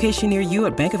 Find a location near you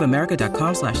at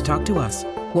bankofamerica.com/talktous.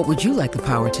 What would you like the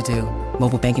power to do?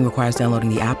 Mobile banking requires downloading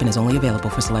the app and is only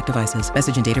available for select devices.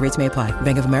 Message and data rates may apply.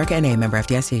 Bank of America N.A., member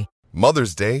FDIC.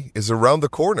 Mother's Day is around the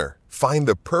corner. Find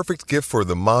the perfect gift for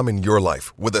the mom in your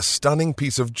life with a stunning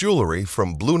piece of jewelry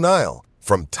from Blue Nile.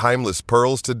 From timeless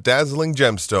pearls to dazzling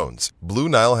gemstones, Blue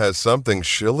Nile has something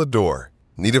she'll adore.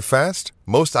 Need it fast?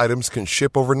 Most items can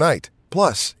ship overnight.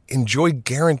 Plus, enjoy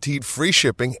guaranteed free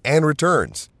shipping and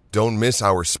returns. Don't miss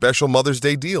our special Mother's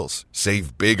Day deals.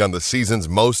 Save big on the season's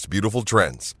most beautiful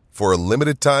trends. For a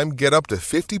limited time, get up to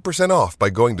 50% off by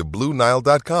going to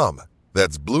BlueNile.com.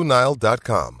 That's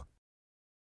BlueNile.com.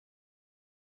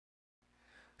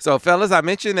 So, fellas, I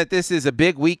mentioned that this is a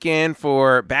big weekend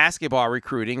for basketball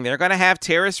recruiting. They're going to have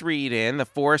Terrace Reed in, the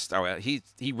four-star. Well, he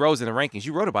rose in the rankings.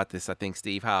 You wrote about this, I think,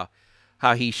 Steve, how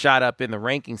he shot up in the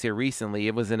rankings here recently.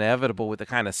 It was inevitable with the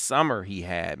kind of summer he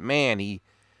had. Man,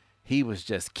 he was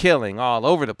just killing all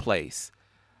over the place.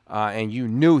 And you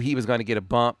knew he was going to get a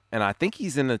bump. And I think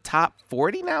he's in the top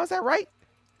 40 now. Is that right,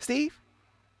 Steve?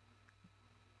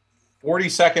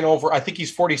 42nd over. I think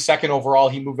he's 42nd overall.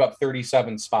 He moved up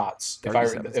 37 spots.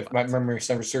 If my memory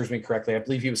serves me correctly, I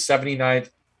believe he was 79th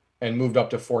and moved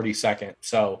up to 42nd.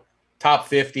 So top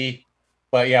 50.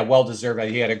 But yeah, well deserved.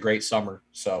 He had a great summer.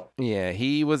 So yeah,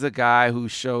 he was a guy who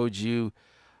showed you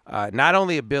not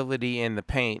only ability in the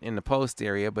paint in the post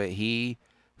area, but he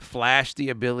flashed the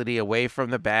ability away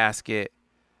from the basket.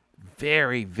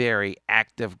 Very, very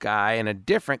active guy and a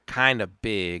different kind of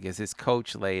big, as his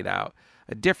coach laid out.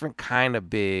 A different kind of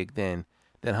big than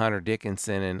Hunter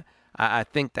Dickinson. And I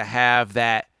think to have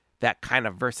that kind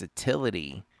of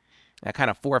versatility, that kind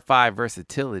of 4-5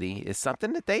 versatility is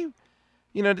something that they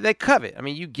covet. I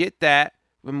mean, you get that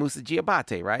with Musa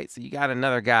Giabate, right? So you got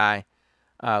another guy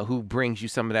who brings you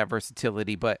some of that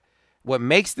versatility. But what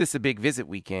makes this a big visit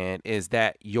weekend is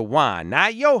that Yohan,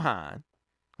 not Johan.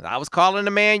 I was calling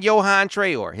the man Johan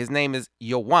Traore. His name is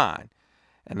Yohan.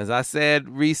 And as I said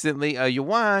recently,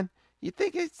 Yohan, you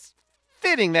think it's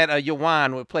fitting that a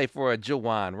Yohan would play for a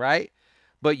Jawan, right?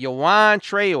 But Yohan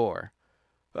Traore,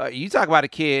 you talk about a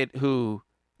kid who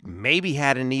maybe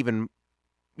had an even,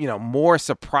 more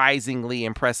surprisingly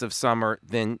impressive summer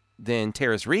than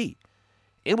Terrace Reed.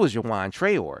 It was Yohan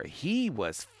Traore. He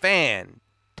was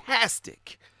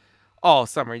fantastic all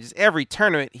summer. Just every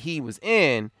tournament he was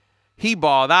in, he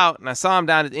balled out. And I saw him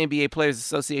down at the NBA Players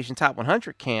Association Top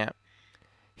 100 camp.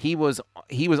 He was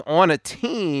on a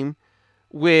team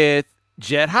with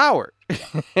Jet Howard.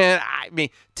 And I mean,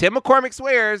 Tim McCormick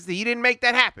swears he didn't make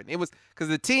that happen. It was because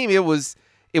the team, it was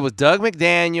Doug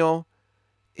McDaniel,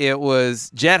 it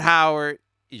was Jet Howard,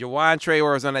 Yohan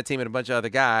Traore was on that team and a bunch of other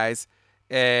guys,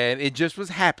 and it just was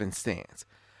happenstance.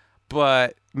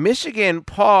 But Michigan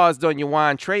paused on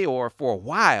Yohan Traore for a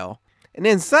while, and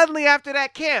then suddenly after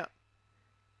that camp,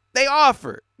 they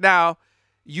offered. Now,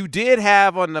 you did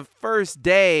have on the first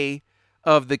day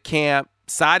of the camp,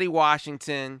 Sadie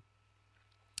Washington,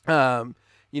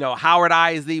 Howard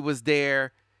Isley was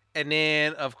there, and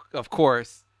then of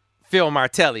course Phil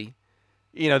Martelli,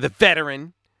 the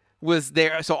veteran, was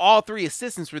there. So all three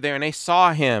assistants were there, and they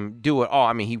saw him do it all.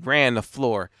 I mean, he ran the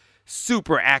floor,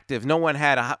 super active. No one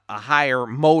had a higher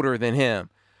motor than him,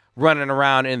 running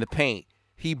around in the paint.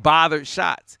 He bothered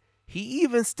shots. He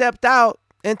even stepped out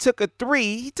and took a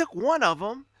three. He took one of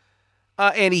them,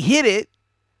 and he hit it.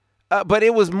 But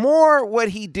it was more what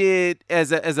he did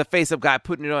as a face-up guy,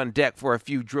 putting it on deck for a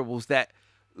few dribbles that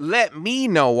let me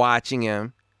know watching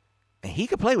him, and he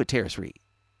could play with Terrace Reed.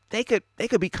 They could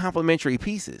be complementary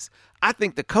pieces. I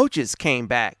think the coaches came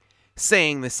back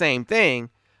saying the same thing,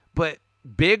 but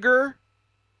bigger,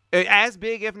 as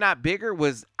big if not bigger,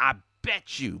 was, I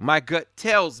bet you, my gut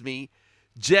tells me,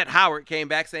 Jet Howard came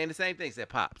back saying the same thing. He said,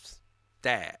 Pops,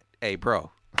 Dad, hey,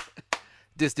 bro,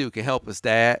 this dude can help us,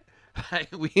 Dad.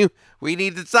 we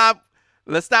need to stop.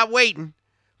 Let's stop waiting.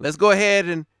 Let's go ahead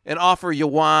and offer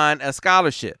Yawan a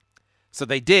scholarship. So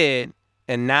they did,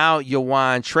 and now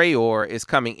Yawan Traore is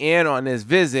coming in on this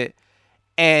visit,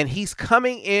 and he's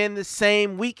coming in the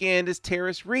same weekend as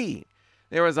Terrace Reed.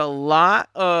 There was a lot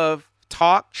of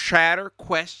talk, chatter,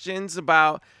 questions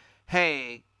about,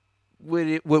 hey,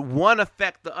 would one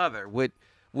affect the other? Would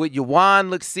Yawan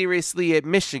look seriously at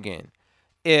Michigan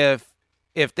if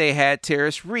they had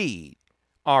Terrace Reed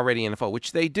already in the fold,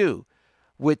 which they do?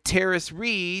 Would Terrace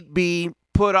Reed be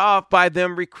put off by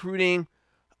them recruiting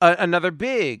another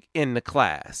big in the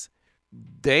class?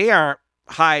 They aren't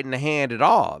hiding the hand at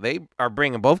all. They are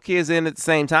bringing both kids in at the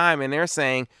same time, and they're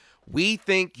saying, we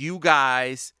think you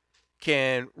guys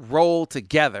can roll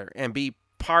together and be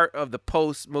part of the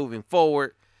post moving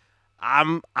forward.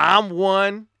 I'm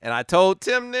one, and I told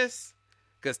Tim this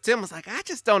because Tim was like, I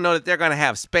just don't know that they're going to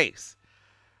have space.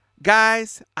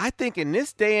 Guys, I think in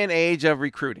this day and age of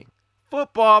recruiting,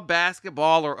 football,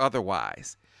 basketball, or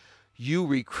otherwise, you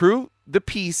recruit the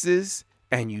pieces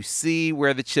and you see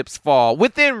where the chips fall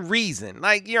within reason.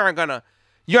 Like, you aren't gonna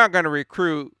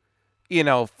recruit,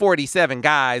 47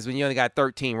 guys when you only got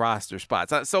 13 roster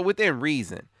spots. So within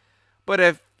reason. But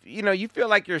if you feel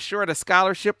like you're short a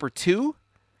scholarship or two,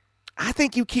 I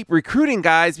think you keep recruiting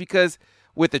guys, because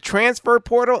with the transfer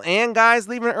portal and guys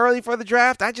leaving early for the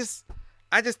draft, I just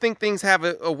think things have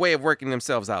a way of working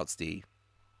themselves out, Steve.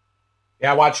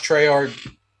 Yeah, I watched Traore,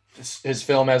 his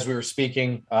film as we were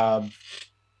speaking.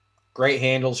 Great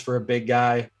handles for a big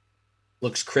guy.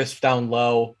 Looks crisp down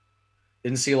low.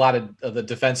 Didn't see a lot of the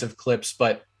defensive clips,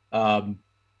 but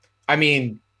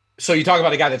so you talk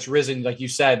about a guy that's risen, like you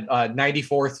said,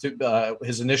 94th.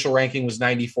 His initial ranking was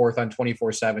 94th on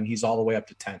 24/7. He's all the way up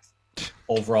to 10th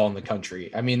overall in the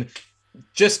country. I mean,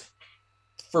 just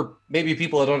for maybe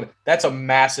people that don't, that's a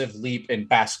massive leap in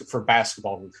for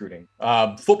basketball recruiting.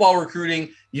 Football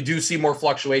recruiting, you do see more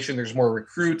fluctuation. There's more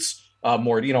recruits,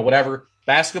 more, whatever.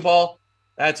 Basketball,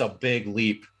 that's a big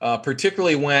leap,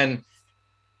 particularly when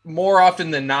more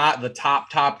often than not, the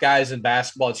top guys in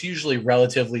basketball, it's usually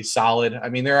relatively solid. I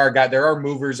mean, there are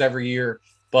movers every year,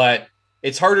 but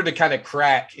it's harder to kind of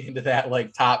crack into that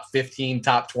like top 15,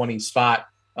 top 20 spot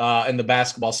in the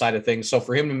basketball side of things. So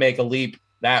for him to make a leap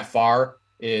that far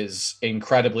is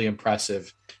incredibly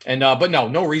impressive. And but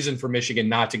no reason for Michigan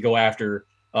not to go after.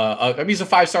 He's a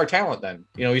 5-star talent. Then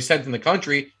he's 10th in the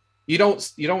country. You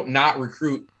don't not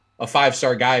recruit a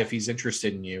 5-star guy if he's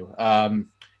interested in you.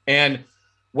 And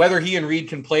whether he and Reed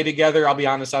can play together, I'll be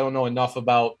honest, I don't know enough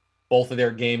about both of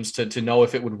their games to know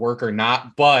if it would work or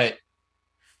not. But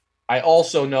I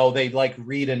also know they like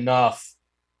Reed enough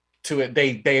to it.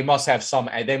 They must have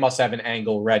an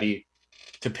angle ready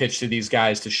to pitch to these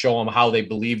guys to show them how they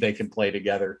believe they can play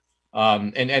together.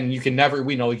 And you can never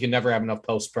have enough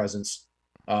post presence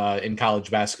in college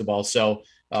basketball. So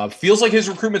feels like his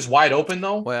recruitment's wide open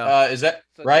though. Well, is that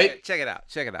so right? Check it out.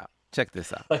 Check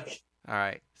this out. All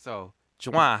right. So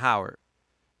Juwan Howard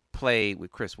played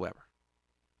with Chris Webber.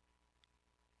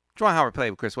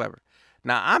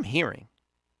 Now I'm hearing,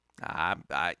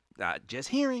 I just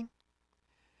hearing,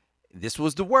 this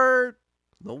was the word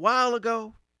a little while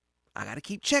ago. I got to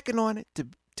keep checking on it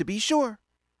to be sure.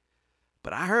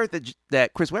 But I heard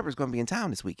that Chris Webber is going to be in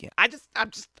town this weekend. I just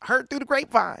heard through the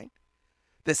grapevine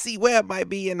that C. Webb might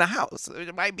be in the house.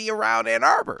 It might be around Ann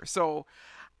Arbor. So,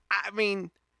 I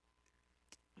mean,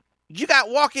 you got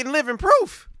walking living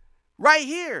proof right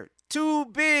here. Two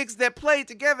bigs that played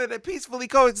together, that peacefully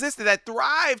coexisted, that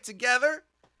thrived together,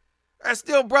 are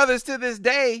still brothers to this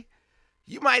day.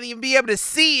 You might even be able to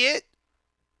see it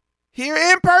here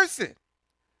in person.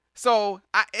 So,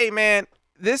 hey, man,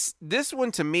 this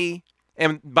one to me,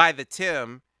 and by the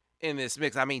Tim in this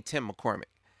mix, I mean Tim McCormick.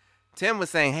 Tim was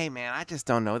saying, hey, man, I just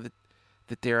don't know that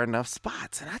there are enough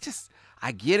spots. And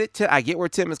I get it. I get where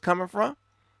Tim is coming from.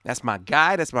 That's my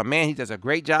guy. That's my man. He does a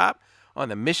great job on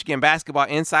the Michigan Basketball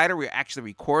Insider. We're actually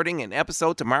recording an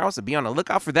episode tomorrow, so be on the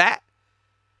lookout for that.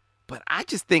 But I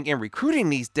just think in recruiting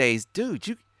these days,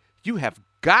 dude, you have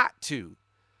got to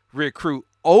recruit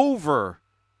over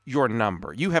your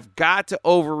number. You have got to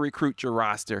over-recruit your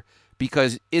roster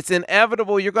because it's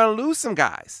inevitable you're going to lose some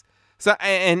guys. So,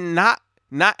 and not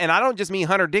and I don't just mean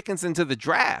Hunter Dickinson to the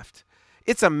draft.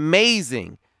 It's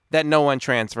amazing that no one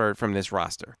transferred from this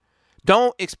roster.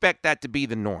 Don't expect that to be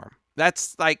the norm.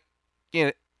 That's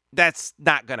that's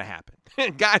not going to happen.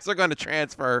 Guys are going to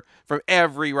transfer from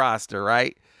every roster,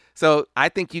 right? So I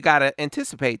think you got to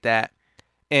anticipate that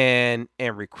and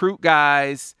recruit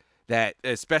guys that,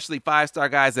 especially 5-star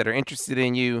guys that are interested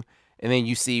in you, and then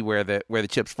you see where the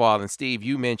chips fall. And Steve,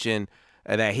 you mentioned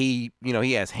that he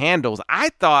has handles. I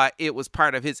thought it was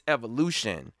part of his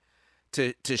evolution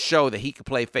to show that he could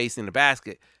play facing the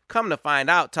basket. Come to find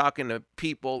out, talking to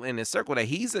people in his circle, that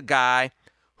he's a guy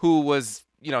who was,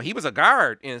 he was a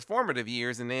guard in his formative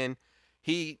years, and then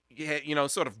he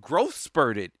had, sort of growth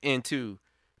spurted into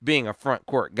being a front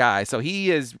court guy. So he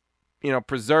has,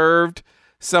 preserved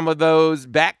some of those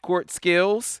backcourt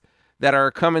skills that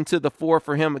are coming to the fore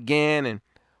for him again, and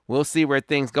we'll see where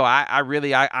things go.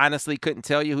 I honestly couldn't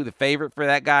tell you who the favorite for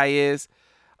that guy is,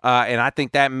 and I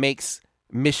think that makes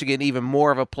Michigan even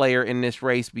more of a player in this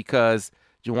race because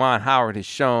Juwan Howard has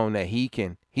shown that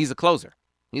he's a closer.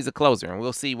 He's a closer, and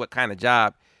we'll see what kind of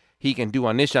job he can do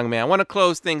on this young man. I want to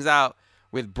close things out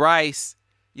with Bryce,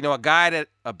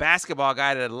 a basketball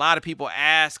guy that a lot of people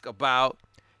ask about.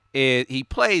 He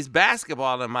plays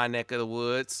basketball in my neck of the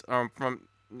woods, from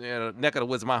neck of the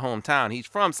woods of my hometown. He's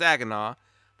from Saginaw,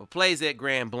 but plays at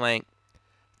Grand Blanc.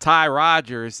 Ty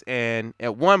Rodgers, and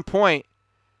at one point,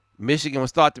 Michigan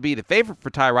was thought to be the favorite for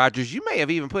Ty Rodgers. You may have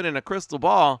even put in a crystal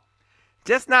ball.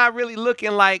 Just not really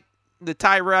looking like the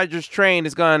Ty Rodgers train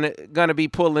is gonna be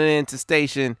pulling into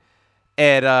station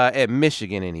at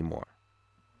Michigan anymore.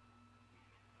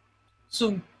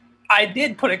 So I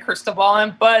did put a crystal ball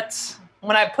in, but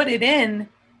when I put it in,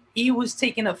 he was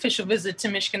taking an official visit to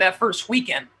Michigan that first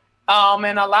weekend.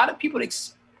 And a lot of people,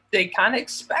 they kind of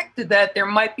expected that there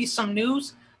might be some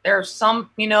news. There's some,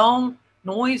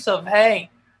 noise of, hey,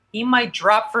 he might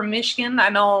drop for Michigan. I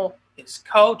know his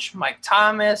coach, Mike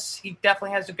Thomas, he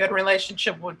definitely has a good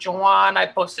relationship with Juwan. I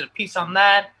posted a piece on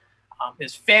that.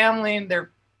 His family, they're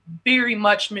very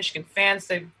much Michigan fans.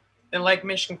 They like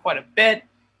Michigan quite a bit.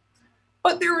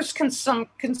 But there was some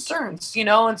concerns,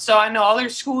 and so I know other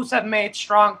schools have made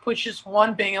strong pushes,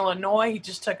 one being Illinois. He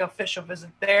just took an official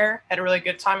visit there, had a really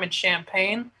good time in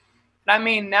Champaign. But I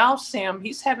mean, now, Sam,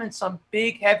 he's having some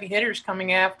big heavy hitters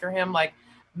coming after him, like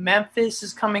Memphis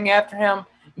is coming after him,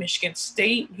 Michigan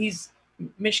State's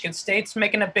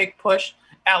making a big push.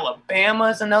 Alabama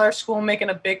is another school making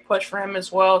a big push for him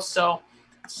as well. So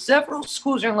several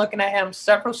schools are looking at him.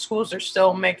 Several schools are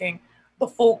still making the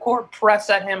full court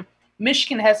press at him.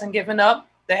 Michigan hasn't given up.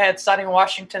 They had Southern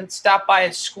Washington stop by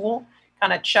his school,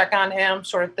 kind of check on him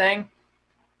sort of thing.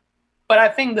 But I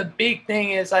think the big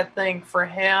thing is, I think for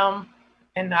him,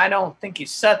 and I don't think he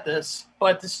said this,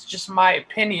 but this is just my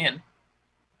opinion,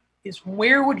 is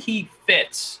where would he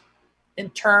fit in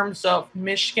terms of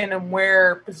Michigan and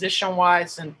where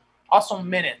position-wise and also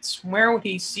minutes? Where would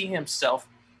he see himself?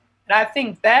 And I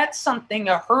think that's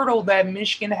a hurdle that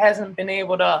Michigan hasn't been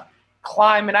able to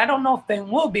climb, and I don't know if they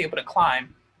will be able to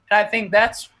climb. And I think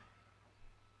that's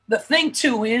the thing,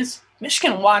 too, is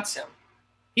Michigan wants him.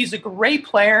 He's a great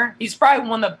player. He's probably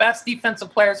one of the best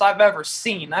defensive players I've ever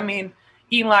seen. I mean,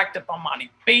 he locked up on Monty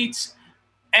Bates.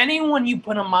 Anyone you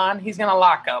put him on, he's going to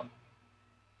lock up.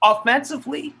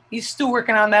 Offensively, he's still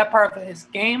working on that part of his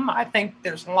game. I think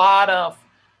there's a lot of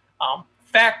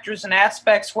factors and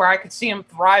aspects where I could see him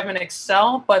thrive and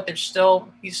excel, but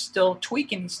he's still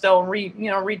tweaking. He's still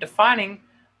redefining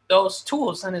those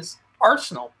tools in his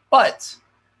arsenal. But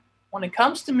when it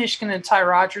comes to Michigan and Ty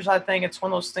Rodgers, I think it's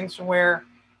one of those things where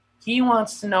he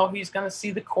wants to know he's going to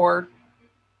see the court,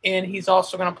 and he's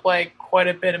also going to play quite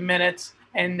a bit of minutes,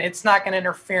 and it's not going to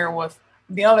interfere with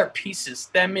the other pieces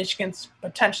that Michigan's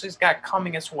potentially has got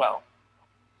coming as well.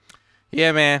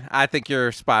 Yeah, man, I think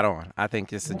you're spot on. I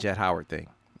think it's a Jet Howard thing.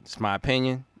 It's my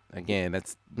opinion. Again,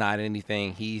 that's not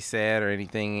anything he said or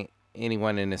anything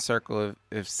anyone in the circle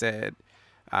have said.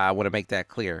 I want to make that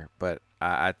clear. But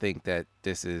I think that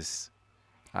this is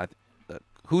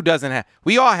who doesn't have –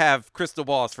 we all have crystal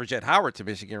balls for Jet Howard to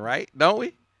Michigan, right? Don't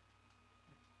we?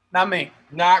 Not me.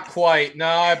 Not quite. No,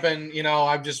 I've been,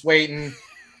 I'm just waiting.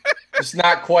 Just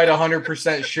not quite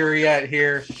 100% sure yet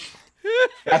here.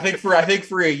 I think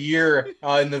for a year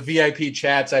in the VIP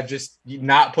chats, I've just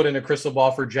not put in a crystal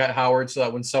ball for Jet Howard, so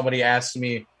that when somebody asks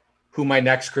me who my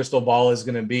next crystal ball is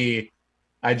going to be,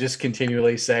 I just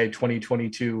continually say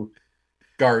 2022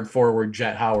 guard forward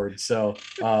Jet Howard. So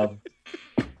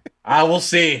I will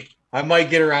see. I might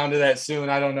get around to that soon.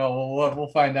 I don't know. We'll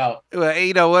find out.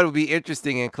 Well, what would be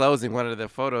interesting in closing, one of the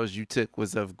photos you took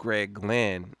was of Greg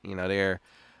Glenn. They're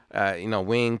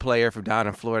wing player from down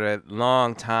in Florida,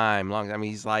 long time. I mean,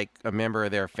 he's like a member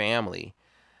of their family.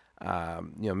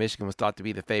 Michigan was thought to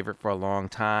be the favorite for a long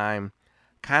time.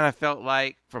 Kind of felt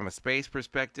like, from a space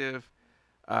perspective,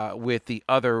 with the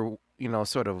other,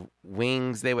 sort of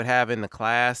wings they would have in the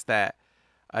class, that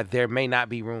there may not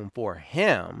be room for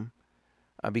him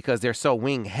because they're so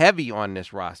wing heavy on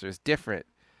this roster. It's different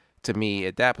to me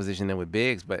at that position than with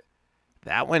bigs, but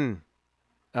that one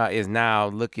is now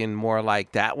looking more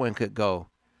like that one could go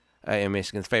in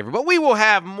Michigan's favor. But we will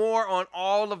have more on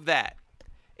all of that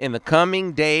in the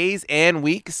coming days and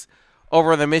weeks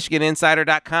over on the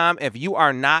MichiganInsider.com. If you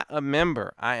are not a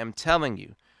member, I am telling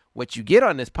you, what you get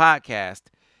on this podcast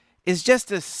is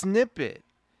just a snippet.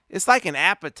 It's like an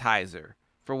appetizer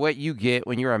for what you get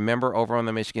when you're a member over on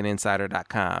the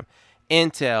MichiganInsider.com.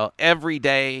 Intel every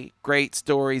day, great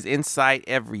stories, insight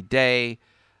every day,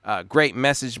 great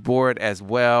message board as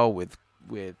well with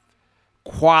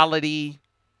quality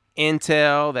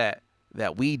intel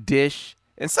that we dish,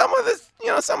 and some of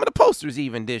the posters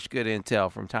even dish good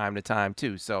intel from time to time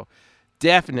too. So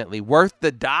definitely worth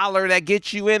the $1 that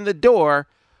gets you in the door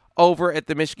over at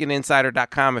the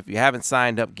MichiganInsider.com. If you haven't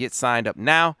signed up, get signed up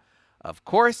now. Of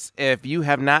course, if you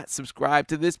have not subscribed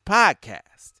to this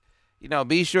podcast,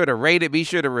 be sure to rate it, be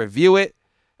sure to review it,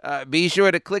 be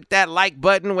sure to click that like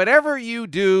button. Whatever you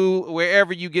do,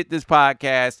 wherever you get this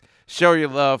podcast, show your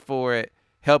love for it,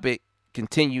 help it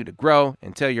continue to grow,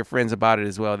 and tell your friends about it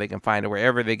as well. They can find it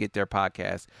wherever they get their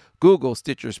podcasts. Google,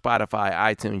 Stitcher, Spotify,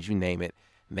 iTunes, you name it,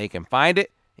 and they can find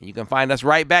it. And you can find us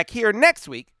right back here next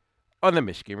week on the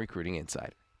Michigan Recruiting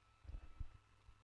Insider.